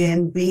just,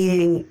 again,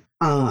 being,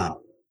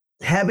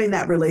 having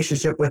that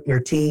relationship with your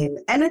team.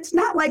 And it's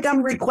not like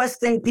I'm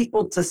requesting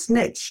people to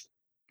snitch,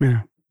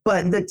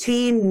 but the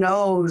team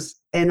knows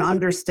and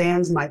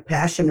understands my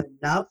passion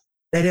enough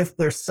that if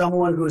there's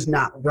someone who's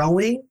not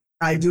rowing,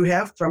 I do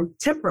have some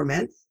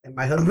temperaments, and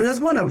my husband is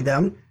one of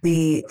them.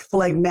 The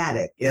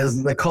phlegmatic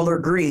is the color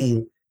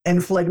green, and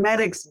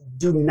phlegmatics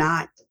do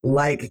not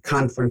like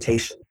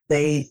confrontation.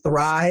 They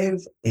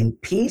thrive in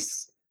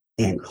peace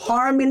and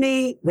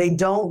harmony. They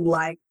don't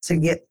like to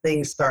get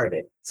things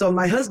started. So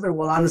my husband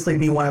will honestly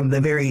be one of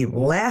the very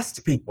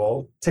last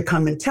people to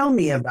come and tell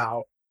me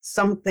about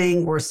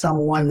something or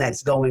someone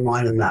that's going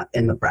on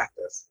in the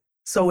practice.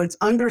 So it's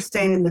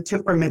understanding the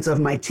temperaments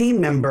of my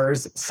team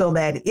members so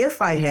that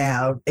if I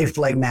have a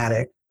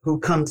phlegmatic who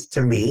comes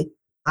to me,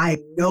 I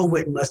know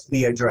it must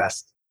be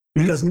addressed.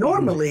 Because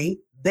normally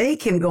they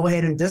can go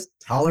ahead and just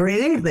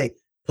tolerate anything.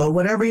 Put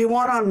whatever you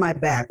want on my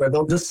back, or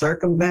they'll just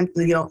circumvent,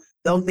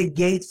 they'll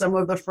negate some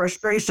of the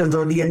frustrations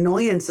or the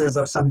annoyances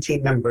of some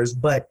team members.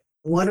 But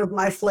one of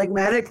my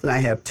phlegmatics, and I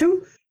have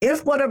two,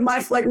 if one of my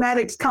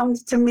phlegmatics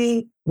comes to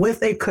me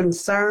with a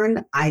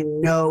concern, I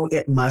know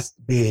it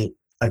must be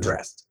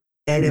addressed.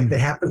 And if it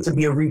happens to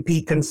be a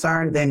repeat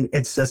concern, then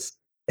it's just,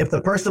 if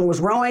the person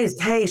was rowing,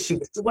 hey, she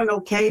was doing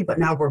okay, but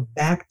now we're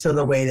back to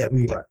the way that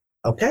we were.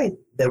 Okay,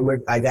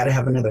 then I got to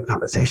have another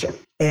conversation.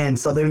 And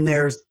so then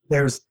there's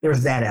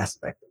that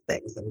aspect of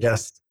things, and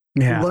just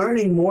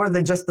learning more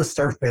than just the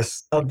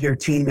surface of your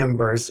team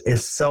members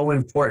is so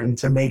important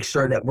to make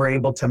sure that we're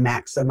able to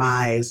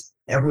maximize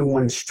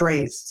everyone's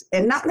strengths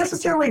and not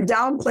necessarily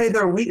downplay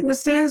their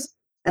weaknesses.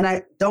 And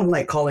I don't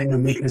like calling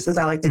them weaknesses.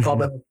 I like to call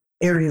them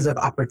areas of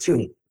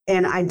opportunity,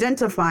 and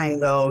identifying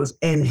those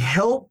and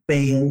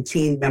helping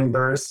team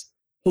members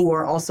who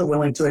are also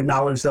willing to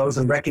acknowledge those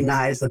and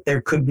recognize that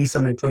there could be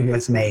some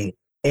improvements made.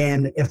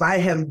 And if I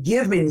have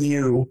given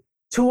you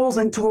tools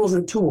and tools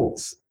and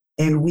tools,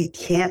 and we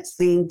can't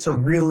seem to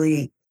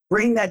really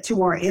bring that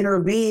to our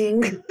inner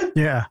being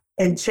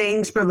and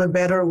change for the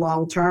better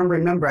long term,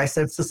 remember I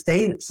said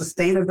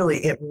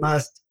sustainability, it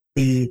must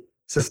be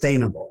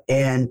sustainable.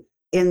 And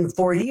in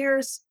 4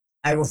 years,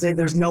 I will say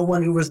there's no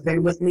one who has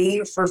been with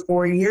me for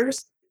 4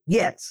 years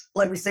yet.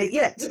 Let me say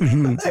yet.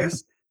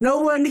 There's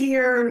no one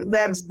here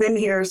that's been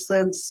here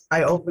since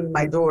I opened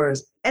my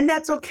doors. And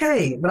that's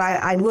okay. But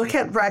I look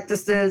at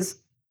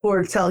practices who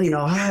are telling,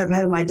 I've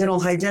had my dental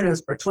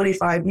hygienist for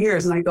 25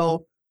 years. And I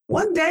go,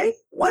 one day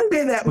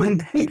that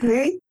would be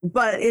me.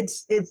 But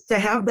it's to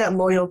have that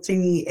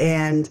loyalty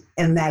and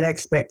that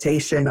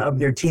expectation of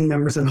your team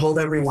members and hold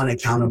everyone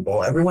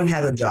accountable. Everyone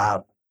has a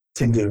job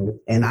to do.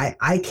 And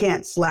I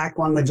can't slack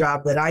on the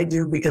job that I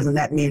do, because then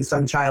that means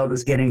some child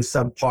is getting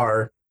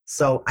subpar.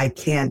 So I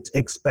can't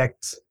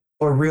expect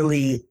or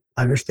really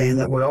understand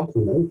that we're all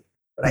human,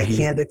 but I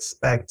can't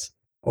expect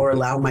or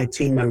allow my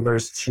team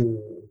members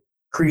to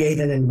create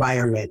an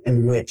environment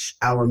in which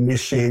our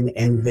mission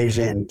and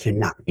vision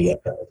cannot be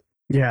upheld.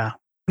 Yeah.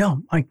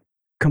 No, I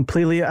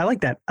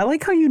like that. I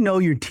like how you know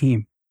your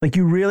team. Like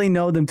you really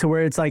know them to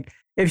where it's like,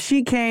 if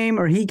she came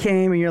or he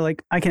came and you're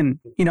like, I can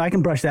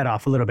brush that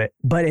off a little bit.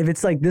 But if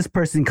it's like this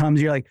person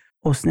comes, you're like,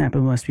 oh snap,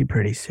 it must be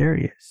pretty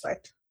serious.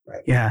 Right.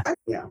 Yeah.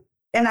 Yeah.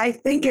 And I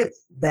think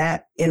it's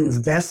that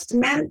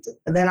investment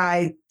that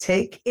I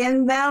take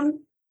in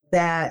them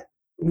that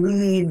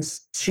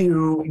leads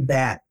to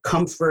that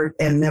comfort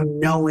and them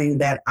knowing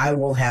that I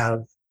will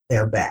have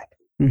their back.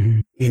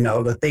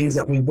 The things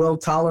that we will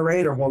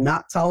tolerate or will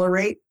not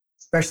tolerate,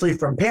 especially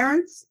from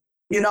parents,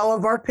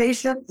 of our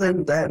patients.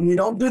 And we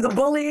don't do the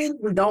bullying.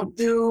 We don't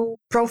do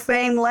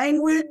profane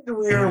language.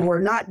 We're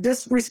not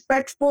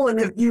disrespectful. And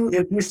if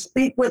you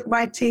speak with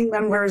my team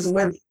members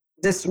with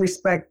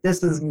disrespect,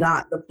 this is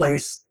not the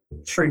place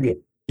for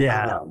you.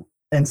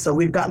 And so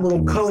we've got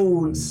little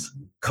codes,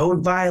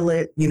 code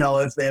violet.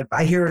 If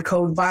I hear a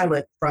code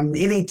violet from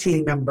any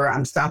team member,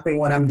 I'm stopping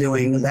what I'm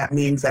doing. That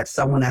means that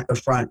someone at the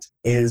front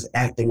is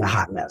acting a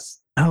hot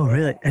mess. Oh,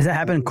 really? Has that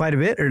happened quite a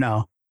bit or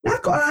no?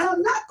 Not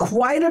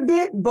quite a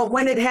bit, but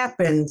when it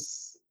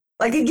happens,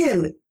 like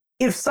again,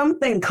 if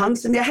something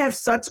comes to me, I have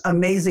such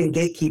amazing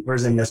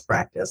gatekeepers in this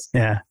practice.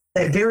 Yeah.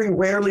 That very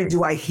rarely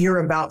do I hear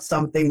about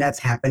something that's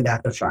happened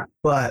at the front.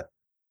 But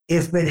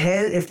if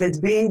it's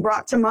being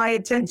brought to my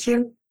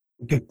attention,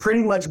 you can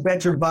pretty much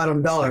bet your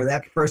bottom dollar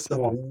that person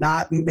will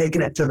not be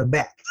making it to the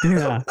back.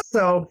 Yeah.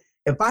 So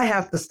if I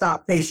have to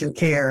stop patient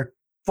care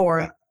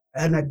for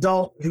an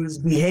adult who's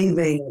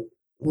behaving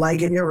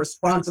like an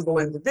irresponsible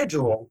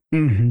individual,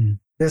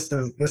 this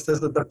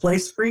isn't the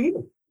place for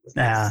you.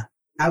 Yeah.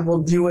 I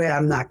will do it.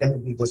 I'm not going to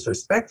be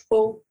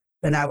disrespectful.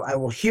 And I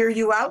will hear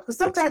you out. Because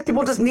sometimes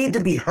people just need to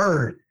be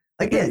heard.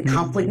 Again,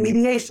 conflict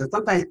mediation.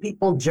 Sometimes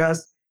people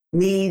just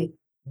need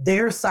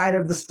their side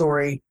of the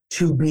story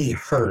to be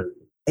heard.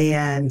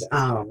 And,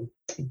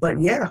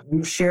 but yeah,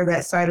 you share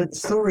that side of the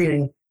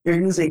story you're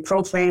using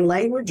profane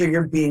language, or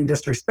you're being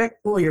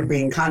disrespectful, you're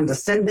being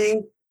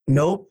condescending.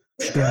 Nope.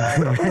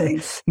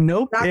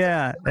 Nope. Not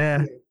Yeah.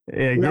 Yeah.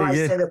 Yeah. I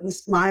say that we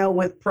smile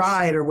with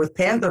pride, or with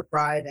Panther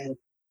pride, and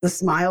the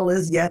SMILE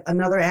is yet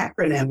another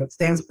acronym. It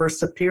stands for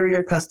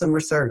Superior Customer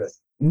Service,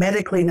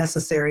 Medically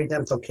Necessary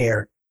Dental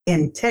Care,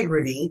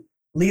 Integrity,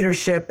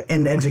 Leadership,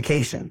 and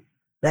Education.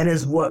 That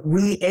is what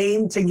we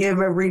aim to give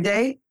every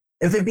day.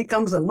 If it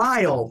becomes a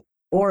MILE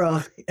or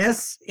a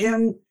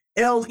SMLE,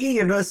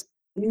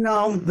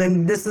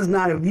 then this is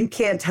not, if you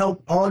can't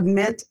help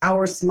augment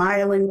our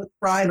smiling with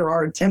pride, or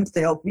our attempts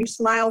to help you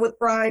smile with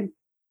pride,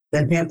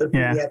 then Panther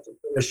Pediatric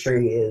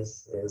Dentistry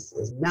is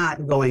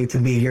not going to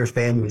be your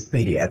family's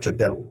pediatric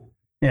dental.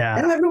 Yeah.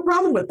 And I have no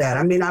problem with that.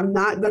 I mean, I'm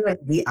not going to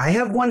be, I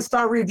have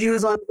 1-star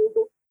reviews on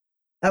Google.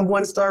 I have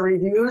 1-star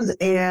reviews,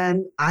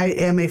 and I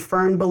am a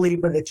firm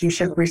believer that you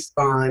should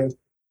respond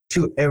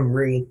to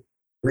every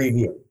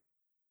review.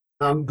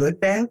 Good,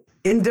 bad,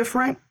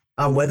 indifferent.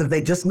 Whether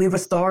they just leave a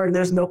star and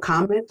there's no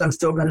comment, I'm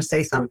still going to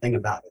say something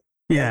about it.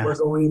 Yeah. And we're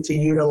going to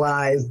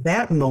utilize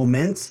that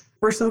moment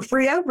for some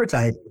free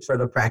advertising for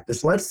the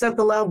practice. Let's set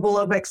the level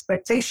of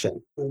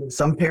expectation.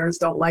 Some parents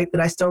don't like that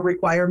I still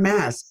require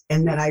masks,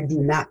 and that I do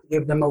not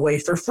give them away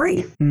for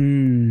free.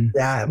 I'm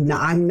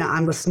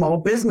a small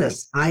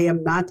business. I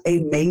am not a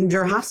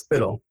major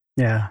hospital.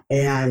 Yeah.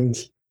 And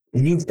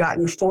you've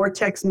gotten 4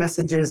 text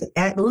messages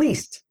at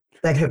least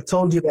that have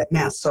told you that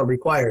masks are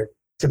required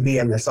to be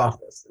in this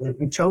office. And if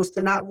you chose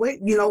to not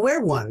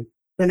wear one,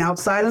 then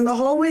outside in the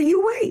hallway,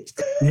 you wait.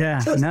 Yeah.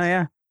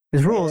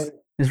 There's rules.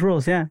 There's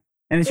rules. Yeah.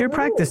 And it's your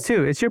practice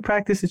too. It's your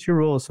practice. It's your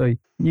rules. So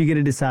you get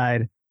to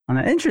decide on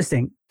that.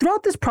 Interesting.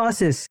 Throughout this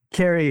process,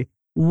 Kari,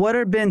 what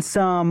have been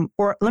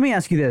or let me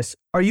ask you this.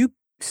 Are you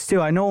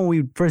still, I know when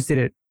we first did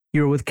it,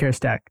 you were with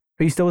CareStack.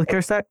 Are you still with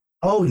CareStack?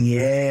 Oh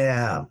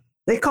yeah.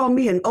 They call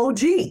me an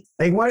OG.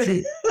 They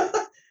wanted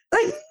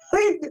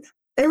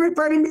they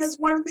refer to me as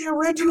one of the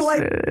original,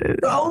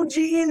 the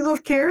OGs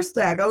of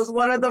CareStack. I was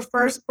one of the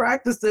first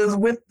practices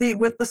with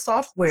the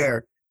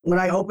software when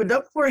I opened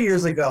up 4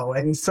 years ago.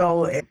 And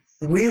so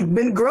we've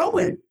been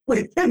growing.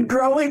 We've been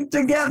growing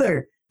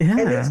together. Yeah.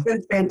 And it's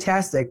been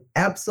fantastic.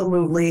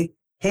 Absolutely.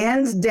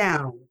 Hands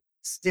down,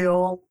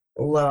 still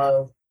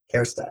love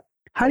CareStack.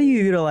 How do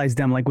you utilize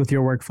them, like with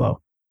your workflow?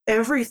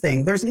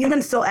 Everything. There's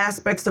even still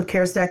aspects of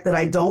CareStack that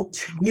I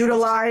don't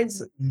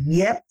utilize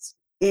yet.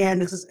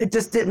 And it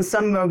just didn't,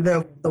 some of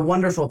the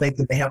wonderful things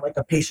that they have, like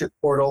a patient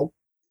portal.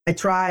 I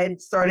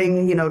tried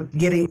starting,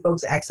 getting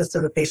folks access to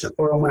the patient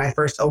portal when I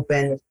first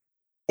opened,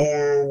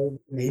 and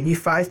maybe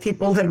 5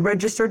 people had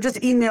registered.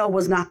 Just email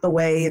was not the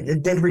way.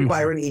 It did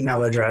require an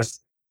email address.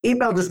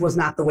 Email just was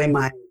not the way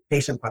my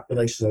patient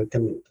population would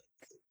communicate.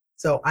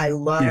 So I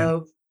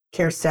love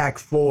CareStack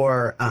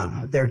for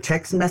their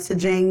text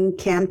messaging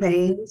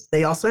campaigns.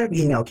 They also have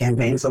email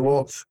campaigns.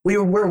 So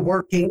we're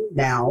working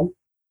now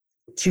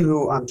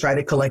to try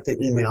to collect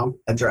an email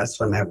address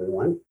from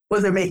everyone,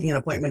 whether they're making an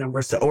appointment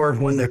number or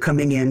when they're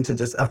coming in to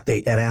just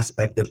update that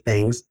aspect of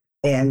things.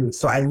 And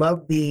so I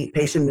love the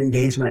patient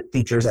engagement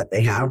features that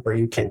they have, where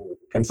you can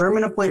confirm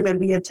an appointment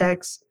via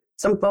text.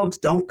 Some folks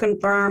don't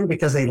confirm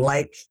because they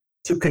like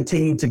to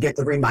continue to get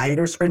the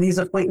reminders for these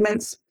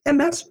appointments. And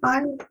that's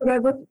fine.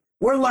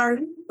 We're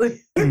learning.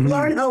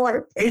 Learn how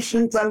our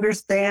patients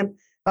understand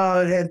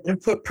and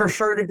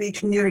prefer to be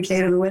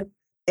communicated with.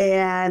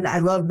 And I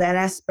love that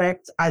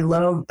aspect. I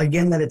love,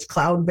 again, that it's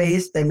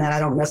cloud-based and that I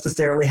don't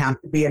necessarily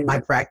have to be in my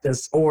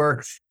practice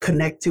or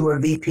connect to a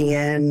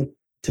VPN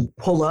to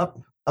pull up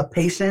a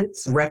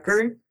patient's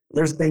record.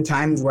 There's been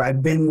times where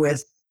I've been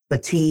with the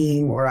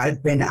team or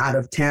I've been out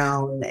of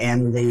town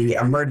and the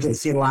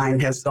emergency line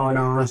has gone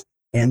off.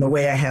 And the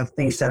way I have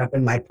things set up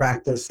in my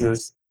practice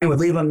is it would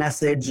leave a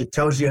message. It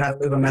tells you how to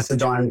leave a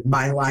message on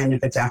my line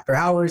if it's after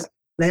hours.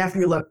 Then after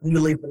you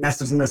leave the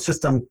message and the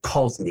system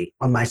calls me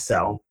on my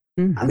cell.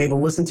 I'm able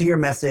to listen to your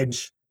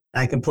message.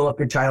 I can pull up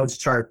your child's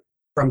chart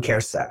from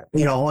CareStack,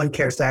 on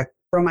CareStack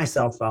from my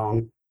cell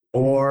phone,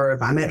 or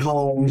if I'm at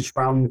home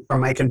from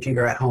my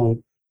computer at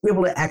home, be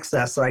able to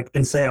access. So I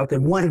can say, okay,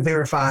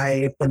 verify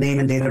if the name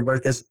and date of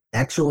birth is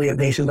actually a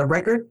patient of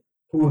record.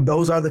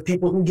 Those are the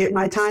people who get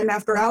my time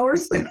after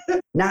hours,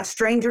 not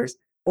strangers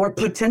or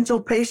potential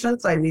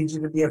patients. I need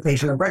you to be a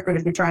patient of record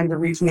if you're trying to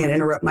reach me and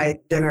interrupt my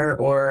dinner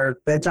or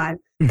bedtime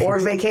or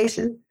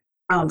vacation.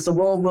 So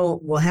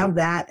we'll have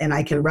that, and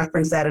I can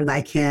reference that, and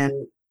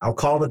I'll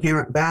call the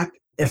parent back.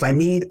 If I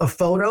need a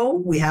photo,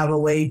 we have a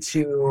way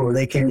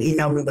they can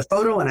email me the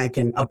photo and I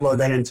can upload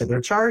that into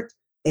their chart.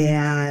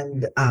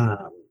 And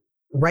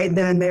right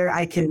then and there,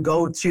 I can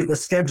go to the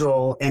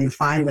schedule and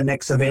find the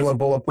next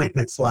available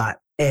appointment slot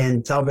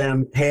and tell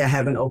them, hey, I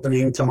have an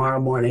opening tomorrow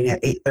morning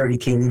at 8:30.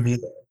 Can you be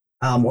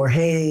there? Or,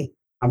 hey,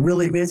 I'm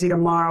really busy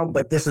tomorrow,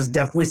 but this is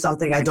definitely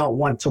something I don't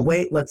want to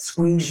wait. Let's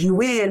squeeze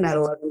you in at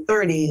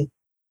 11:30.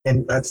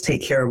 And let's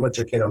take care of what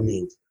your kiddo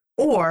needs.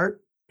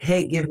 Or,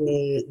 hey, give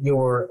me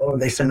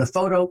they send a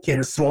photo, kid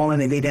is swollen,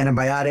 they need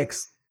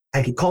antibiotics.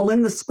 I can call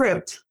in the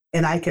script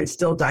and I can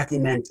still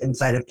document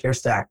inside of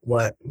CareStack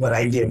what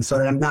I did so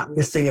that I'm not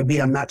missing a beat.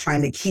 I'm not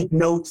trying to keep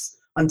notes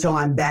until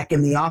I'm back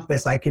in the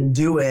office. I can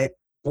do it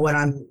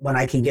when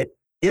I can get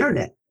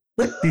internet.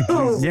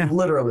 Yeah.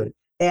 Literally.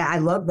 Yeah, I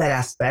love that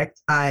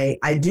aspect. I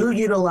have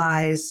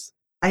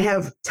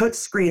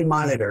touchscreen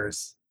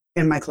monitors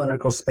in my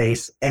clinical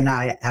space, and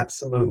I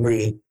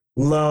absolutely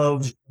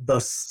love the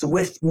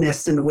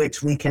swiftness in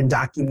which we can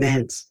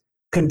document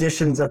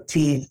conditions of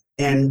teeth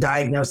and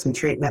diagnose and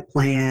treatment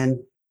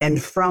plan.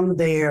 And from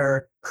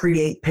there,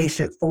 create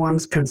patient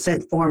forms,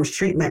 consent forms,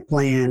 treatment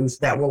plans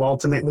that will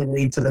ultimately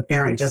lead to the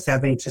parent just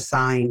having to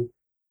sign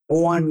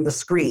on the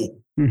screen.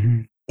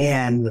 Mm-hmm.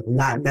 And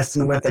not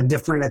messing with the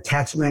different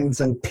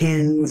attachments and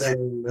pins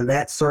and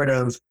that sort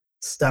of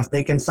stuff.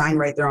 They can sign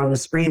right there on the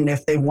screen. And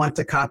if they want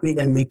to copy,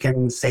 then we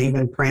can save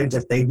and print.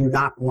 If they do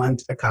not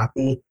want a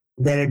copy,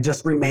 then it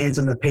just remains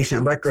in the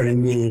patient record,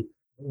 and we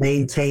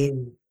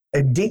maintain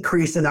a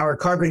decrease in our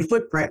carbon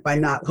footprint by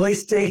not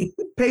wasting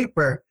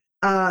paper.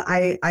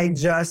 I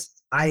enjoy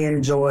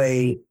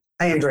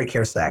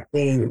CareStack.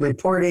 The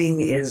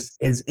reporting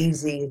is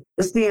easy.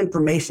 Just the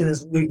information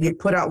is you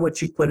put out what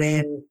you put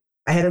in.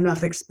 I had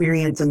enough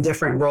experience in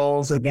different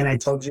roles. Again, I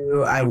told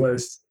you I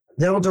was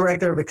dental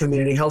director of a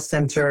community health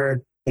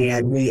center,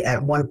 and we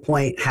at one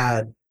point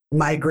had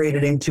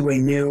migrated into a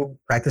new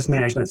practice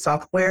management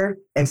software.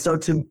 And so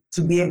to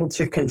be able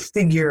to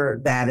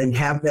configure that and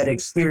have that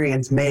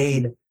experience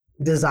made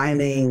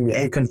designing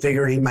and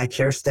configuring my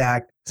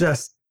CareStack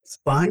just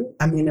fun.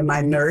 I mean, am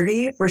I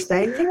nerdy for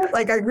saying it?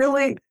 Like, I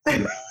really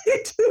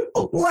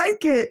do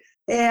like it.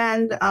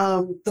 And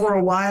for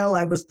a while,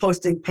 I was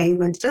posting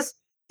payments.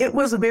 It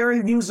was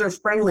very user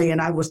friendly. And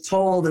I was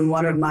told in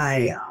one of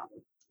my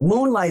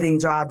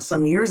moonlighting jobs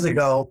some years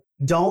ago,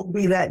 don't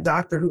be that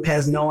doctor who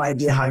has no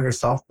idea how your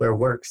software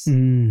works.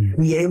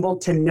 Be able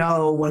to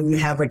know when you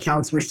have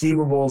accounts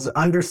receivables,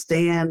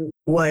 understand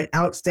what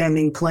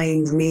outstanding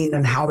claims mean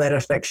and how that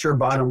affects your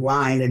bottom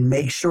line, and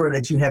make sure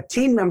that you have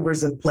team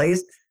members in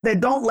place that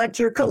don't let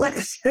your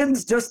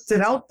collections just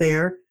sit out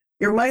there.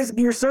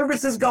 Your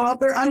services go out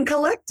there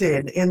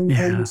uncollected.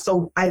 And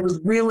so I was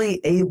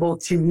really able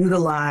to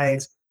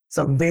utilize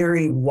some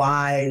very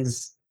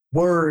wise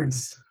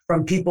words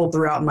from people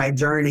throughout my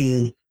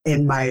journey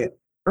in my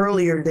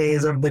earlier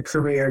days of the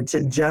career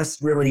to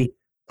just really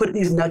put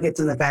these nuggets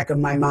in the back of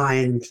my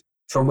mind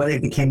for when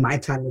it became my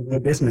time to be a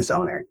business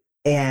owner.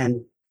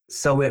 And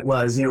so it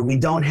was, we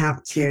don't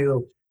have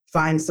to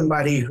find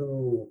somebody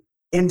who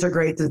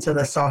integrates into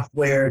the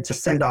software to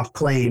send off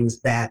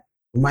claims that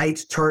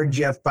might charge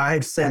you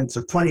 5 cents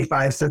or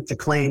 25 cents a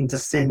claim to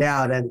send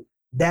out. And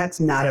that's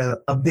not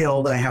a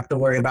bill that I have to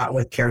worry about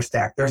with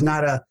CareStack. There's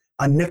not a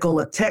nickel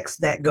a text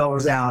that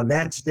goes out.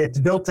 It's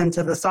built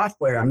into the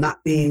software. I'm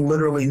not being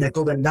literally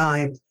nickel and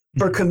dimed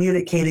for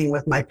communicating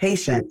with my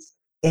patients.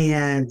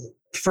 And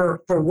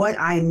for what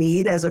I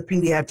need as a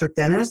pediatric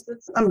dentist,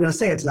 I'm going to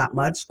say it's not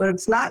much, but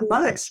it's not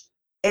much.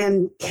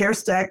 And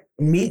CareStack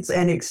meets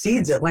and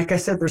exceeds it. Like I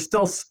said, there's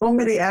still so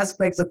many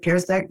aspects of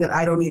CareStack that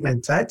I don't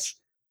even touch.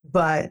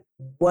 But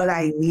what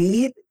I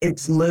need,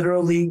 it's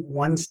literally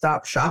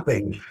one-stop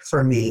shopping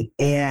for me.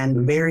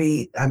 And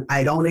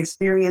I don't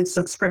experience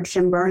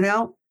subscription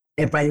burnout.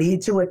 If I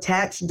need to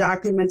attach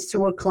documents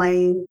to a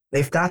claim,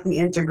 they've got the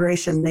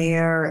integration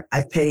there.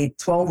 I paid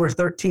 $12 or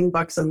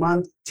 $13 a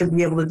month to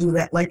be able to do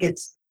that.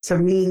 To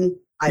me,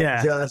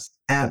 I just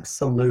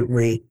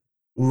absolutely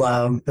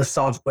love the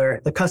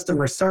software. The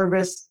customer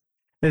service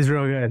is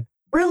real good.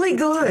 Really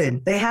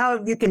good.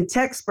 You can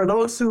text for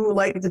those who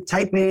like to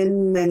type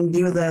in and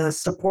do the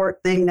support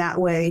thing that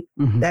way.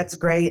 Mm-hmm. That's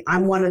great.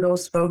 I'm one of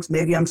those folks.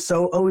 Maybe I'm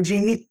so OG.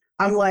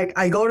 I'm like,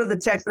 I go to the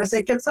text and I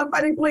say, can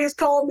somebody please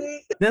call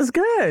me? That's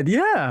good.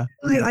 Yeah.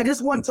 I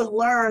just want to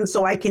learn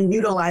so I can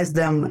utilize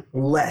them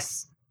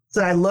less.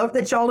 So I love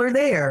that y'all are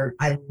there.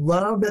 I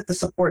love that the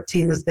support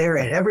team is there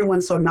and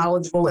everyone's so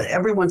knowledgeable and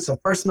everyone's so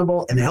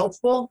personable and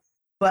helpful.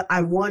 But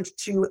I want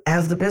to,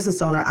 as the business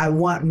owner, I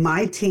want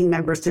my team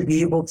members to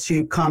be able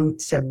to come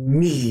to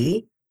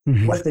me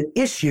with an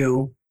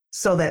issue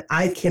so that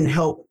I can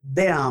help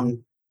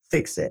them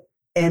fix it.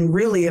 And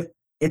really, if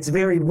it's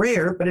very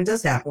rare, but it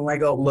does happen where I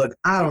go, look,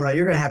 I don't know,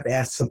 you're going to have to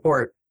ask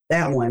support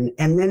that one.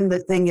 And then the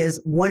thing is,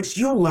 once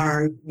you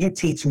learn, you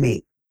teach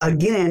me.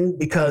 Again,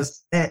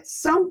 because at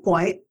some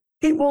point,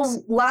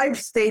 people's life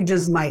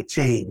stages might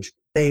change.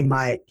 They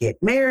might get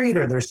married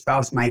or their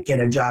spouse might get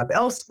a job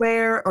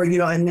elsewhere or,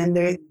 and then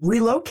they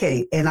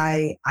relocate. And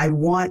I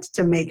want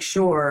to make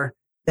sure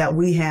that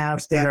we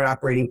have standard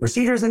operating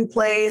procedures in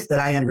place, that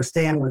I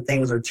understand when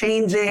things are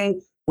changing,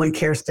 when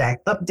CareStack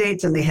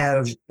updates and they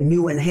have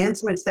new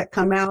enhancements that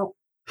come out.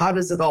 How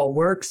does it all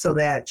work so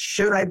that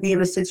should I be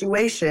in a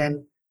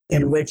situation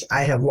in which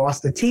I have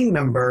lost a team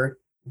member,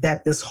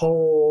 that this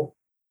whole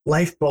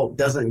lifeboat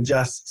doesn't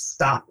just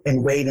stop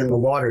and wade in the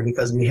water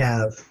because we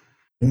have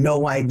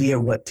no idea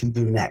what to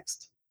do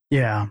next.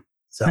 Yeah.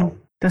 So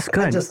that's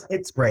good.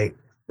 It's great.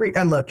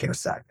 I love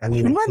CareStack. I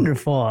mean,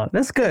 wonderful.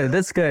 That's good.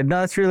 That's good.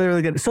 No, that's really,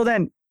 really good. So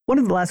then one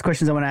of the last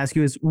questions I want to ask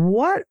you is,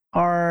 what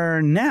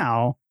are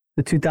now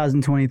the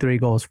 2023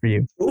 goals for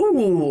you?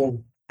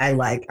 Ooh, I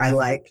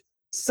like.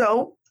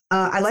 So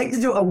I like to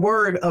do a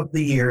word of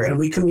the year, and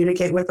we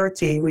communicate with our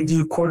team. We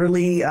do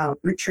quarterly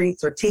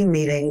retreats or team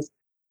meetings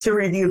to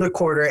review the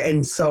quarter.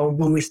 And so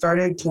when we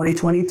started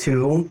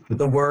 2022,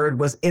 the word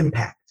was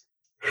impact.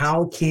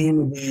 How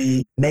can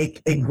we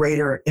make a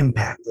greater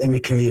impact in the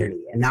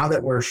community? And now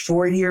that we're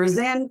 4 years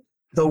in,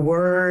 the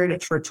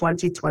word for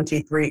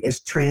 2023 is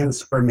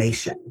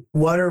transformation.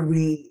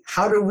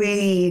 How do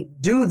we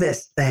do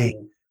this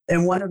thing?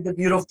 And one of the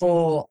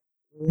beautiful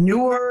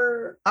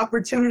newer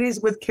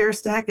opportunities with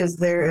CareStack is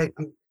they're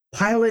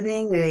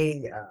piloting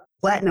a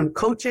platinum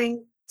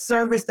coaching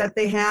service that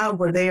they have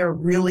where they are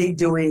really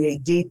doing a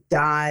deep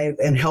dive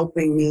and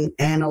helping me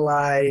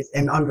analyze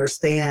and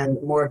understand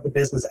more of the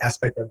business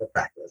aspect of the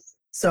practice.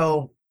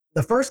 So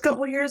the first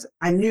couple of years,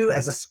 I knew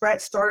as a scratch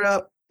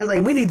startup, I was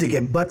like, we need to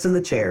get butts in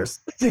the chairs.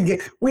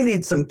 We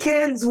need some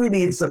kids. We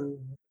need some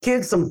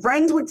kids, some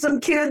friends with some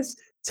kids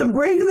to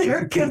bring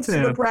their kids to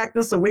the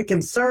practice so we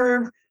can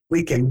serve.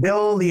 We can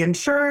bill the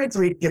insurance.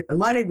 We can get the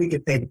money. We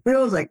can pay the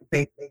bills. I can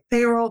pay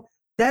payroll.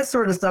 That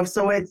sort of stuff.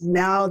 So it's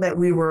now that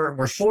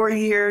we're 4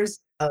 years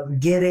of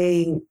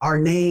getting our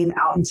name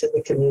out into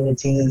the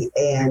community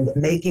and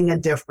making a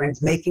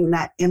difference, making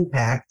that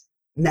impact.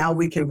 Now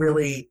we can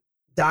really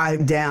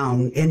dive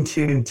down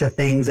into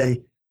things.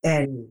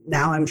 And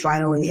now I'm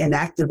finally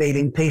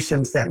inactivating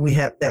patients that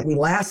we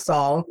last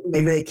saw.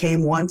 Maybe they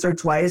came once or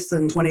twice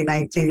in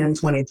 2019 and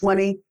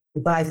 2020.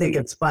 But I think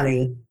it's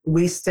funny.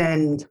 We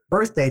send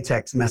birthday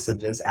text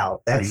messages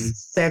out.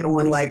 That's set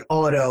on like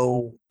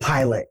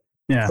autopilot.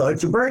 Yeah. So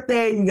it's your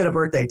birthday, you get a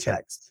birthday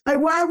text. Like,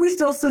 why are we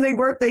still sending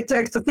birthday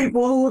texts to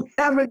people who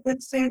haven't been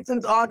seen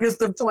since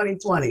August of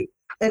 2020?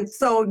 And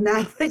so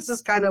now it's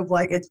just kind of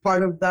like it's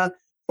part of the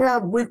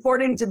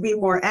reporting to be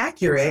more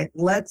accurate.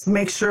 Let's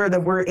make sure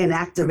that we're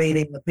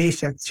inactivating the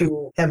patients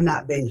who have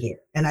not been here.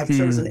 And I've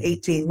chosen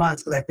 18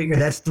 months because I figure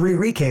that's 3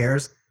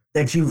 recares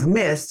that you've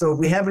missed. So if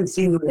we haven't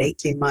seen you in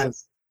 18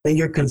 months, then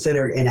you're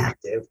considered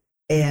inactive.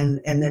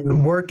 And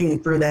then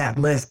working through that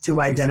list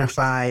to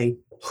identify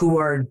who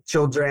are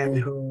children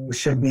who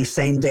should be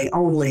same day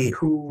only,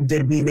 who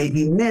did we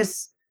maybe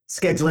miss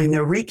scheduling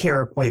their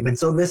recare appointment.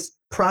 So this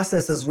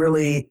process is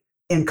really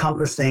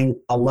encompassing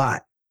a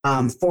lot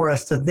for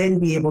us to then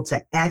be able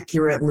to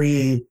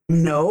accurately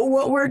know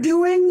what we're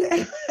doing,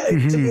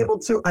 to be able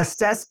to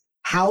assess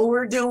how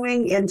we're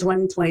doing in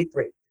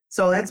 2023.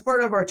 So that's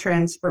part of our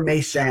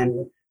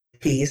transformation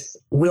piece.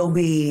 We'll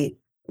be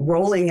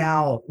rolling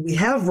out, we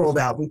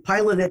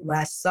piloted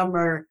last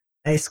summer,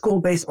 a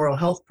school-based oral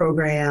health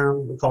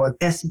program. We call it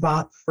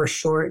SBOT for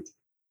short.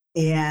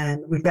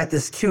 And we've got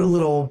this cute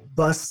little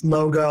bus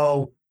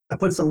logo. I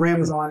put some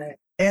rims on it.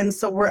 And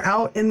so we're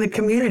out in the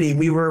community.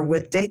 We were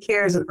with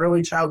daycares and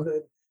early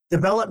childhood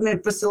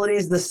development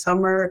facilities this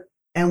summer.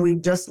 And we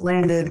just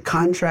landed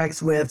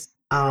contracts with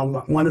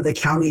one of the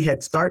county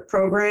Head Start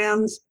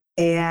programs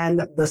and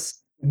the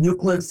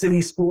Euclid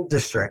City School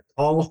District.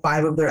 All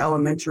 5 of their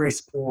elementary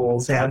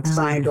schools have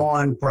signed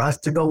on for us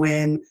to go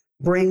in,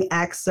 bring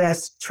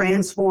access,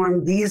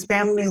 transform these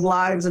family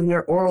lives and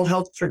their oral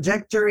health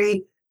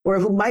trajectory, or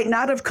who might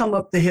not have come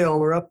up the hill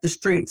or up the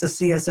street to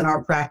see us in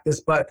our practice,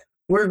 but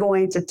we're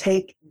going to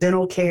take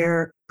dental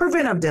care,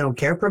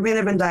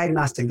 preventive and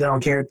diagnostic dental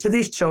care to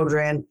these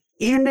children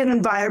in an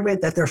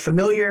environment that they're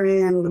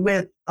familiar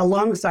with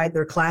alongside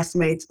their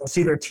classmates. They'll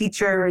see their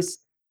teachers,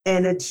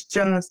 and it's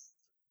just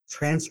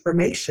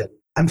transformation.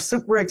 I'm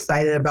super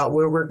excited about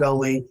where we're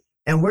going.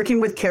 And working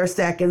with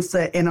CareStack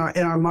in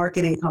our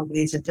marketing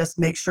company to just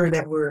make sure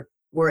that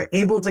we're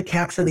able to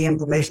capture the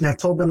information. I've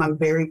told them I'm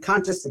very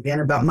conscious again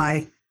about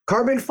my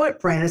carbon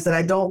footprint, is that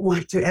I don't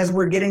want to, as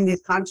we're getting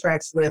these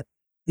contracts with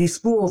these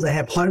schools that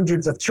have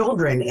hundreds of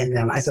children in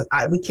them, I said,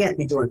 we can't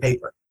be doing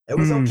paper. It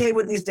was okay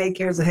with these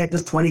daycares that had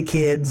just 20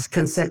 kids,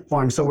 consent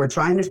forms. So we're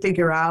trying to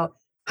figure out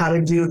how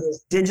to do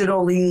this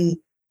digitally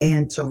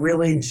and to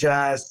really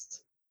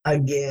just,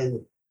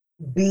 again,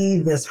 be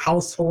this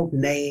household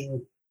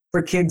name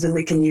for kids in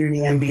the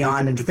community and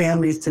beyond, and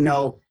families to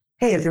know,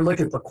 hey, if you're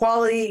looking for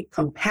quality,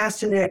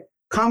 compassionate,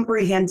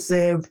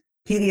 comprehensive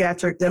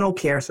pediatric dental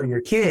care for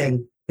your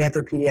kid,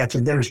 Panther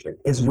Pediatric Dentistry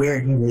is where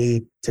you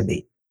need to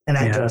be. And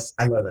I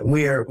love it.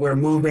 We're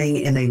moving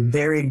in a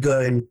very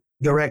good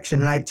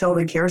direction. And I tell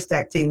the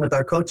CareStack team with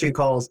our coaching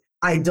calls,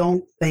 I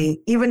don't think,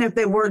 even if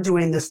they were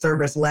doing this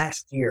service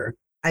last year,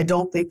 I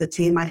don't think the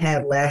team I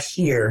had last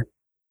year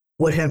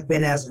would have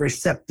been as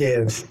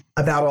receptive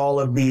about all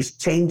of these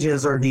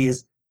changes or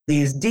these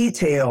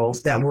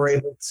details that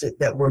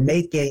we're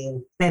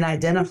making and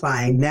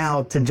identifying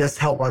now to just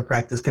help our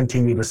practice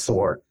continue to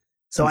soar.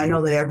 So I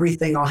know that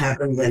everything will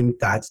happen in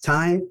God's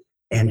time,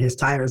 and His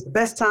time is the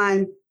best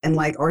time, and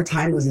like our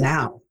time is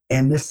now.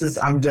 And this is,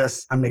 I'm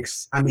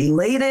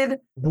elated,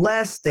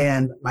 blessed,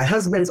 and my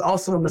husband's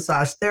also a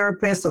massage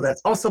therapist, so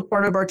that's also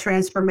part of our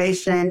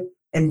transformation,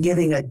 and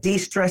getting a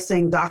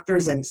de-stressing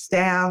doctors and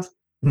staff,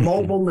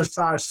 mobile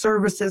massage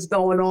services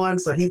going on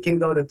so he can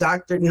go to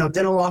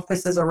dental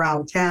offices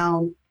around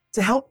town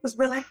to help us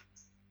relax.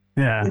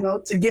 Yeah.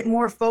 To get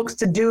more folks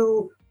to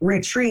do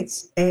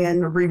retreats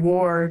and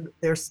reward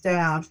their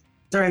staff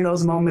during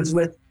those moments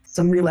with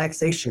some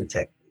relaxation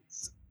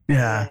techniques.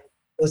 Yeah.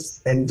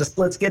 And just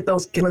let's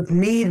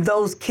knead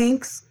those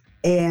kinks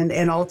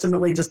and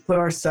ultimately just put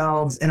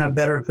ourselves in a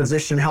better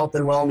position, health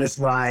and wellness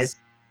wise,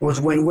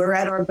 was when we're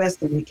at our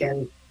best and we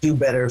can do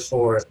better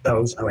for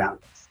those around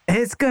us.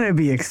 It's going to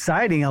be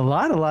exciting. A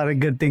lot of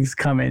good things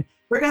coming.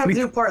 We're going to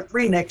do part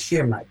 3 next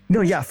year, Mike.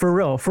 No, yeah, for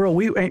real.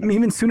 We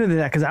even sooner than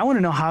that, because I want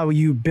to know how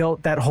you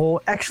built that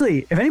whole.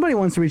 Actually, if anybody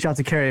wants to reach out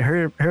to Kari,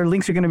 her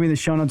links are going to be in the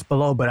show notes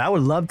below. But I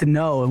would love to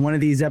know in one of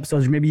these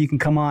episodes, maybe you can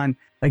come on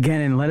again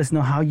and let us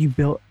know how you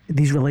built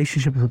these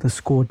relationships with the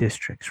school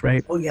districts,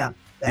 right? Oh yeah,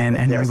 and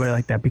everybody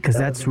like that, because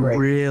that's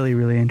really,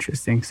 really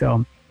interesting.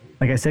 So,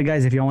 like I said,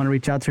 guys, if y'all want to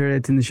reach out to her,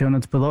 it's in the show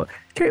notes below.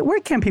 Kari,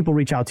 where can people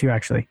reach out to you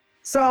actually?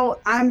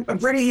 So I'm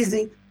pretty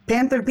easy.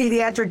 Panther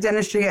Pediatric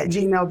Dentistry at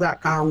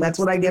gmail.com. That's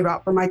what I give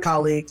out for my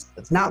colleagues.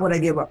 It's not what I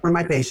give up for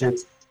my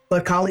patients.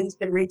 But colleagues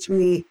can reach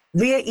me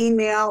via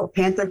email,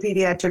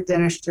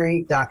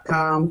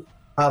 pantherpediatricdentistry.com,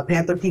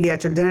 Panther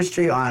Pediatric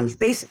Dentistry on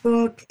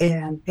Facebook,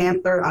 and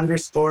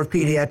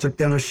Panther_Pediatric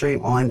Dentistry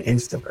on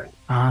Instagram.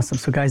 Awesome.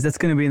 So guys, that's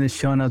going to be in the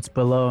show notes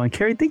below. And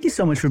Kari, thank you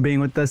so much for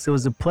being with us. It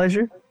was a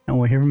pleasure, and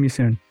we'll hear from you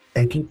soon.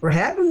 Thank you for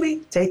having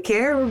me. Take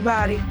care,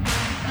 everybody.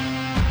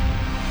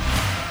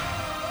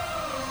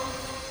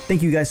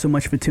 Thank you guys so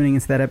much for tuning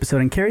into that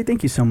episode. And Kari,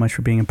 thank you so much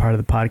for being a part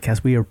of the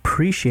podcast. We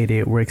appreciate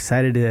it. We're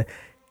excited to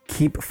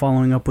keep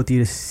following up with you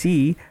to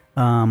see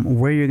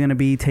where you're going to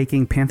be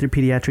taking Panther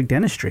Pediatric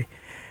Dentistry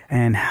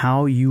and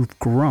how you've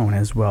grown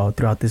as well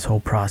throughout this whole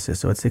process.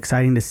 So it's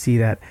exciting to see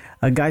that.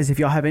 Guys, if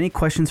y'all have any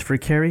questions for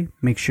Kari,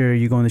 make sure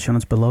you go in the show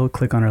notes below,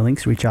 click on her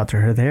links, reach out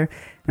to her there.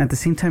 And at the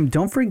same time,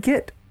 don't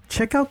forget,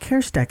 check out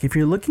CareStack. If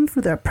you're looking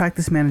for that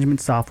practice management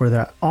software,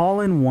 that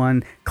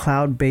all-in-one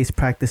cloud-based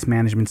practice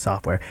management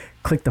software,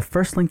 click the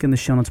first link in the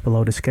show notes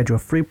below to schedule a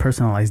free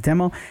personalized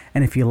demo.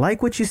 And if you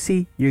like what you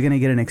see, you're going to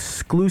get an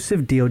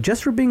exclusive deal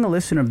just for being a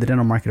listener of the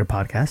Dental Marketer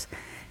podcast.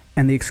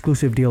 And the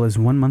exclusive deal is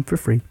 1 month for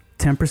free,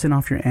 10%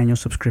 off your annual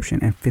subscription,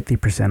 and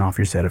 50% off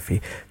your setup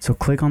fee. So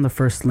click on the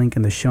first link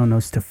in the show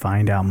notes to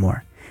find out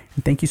more.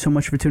 And thank you so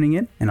much for tuning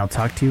in, and I'll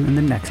talk to you in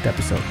the next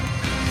episode.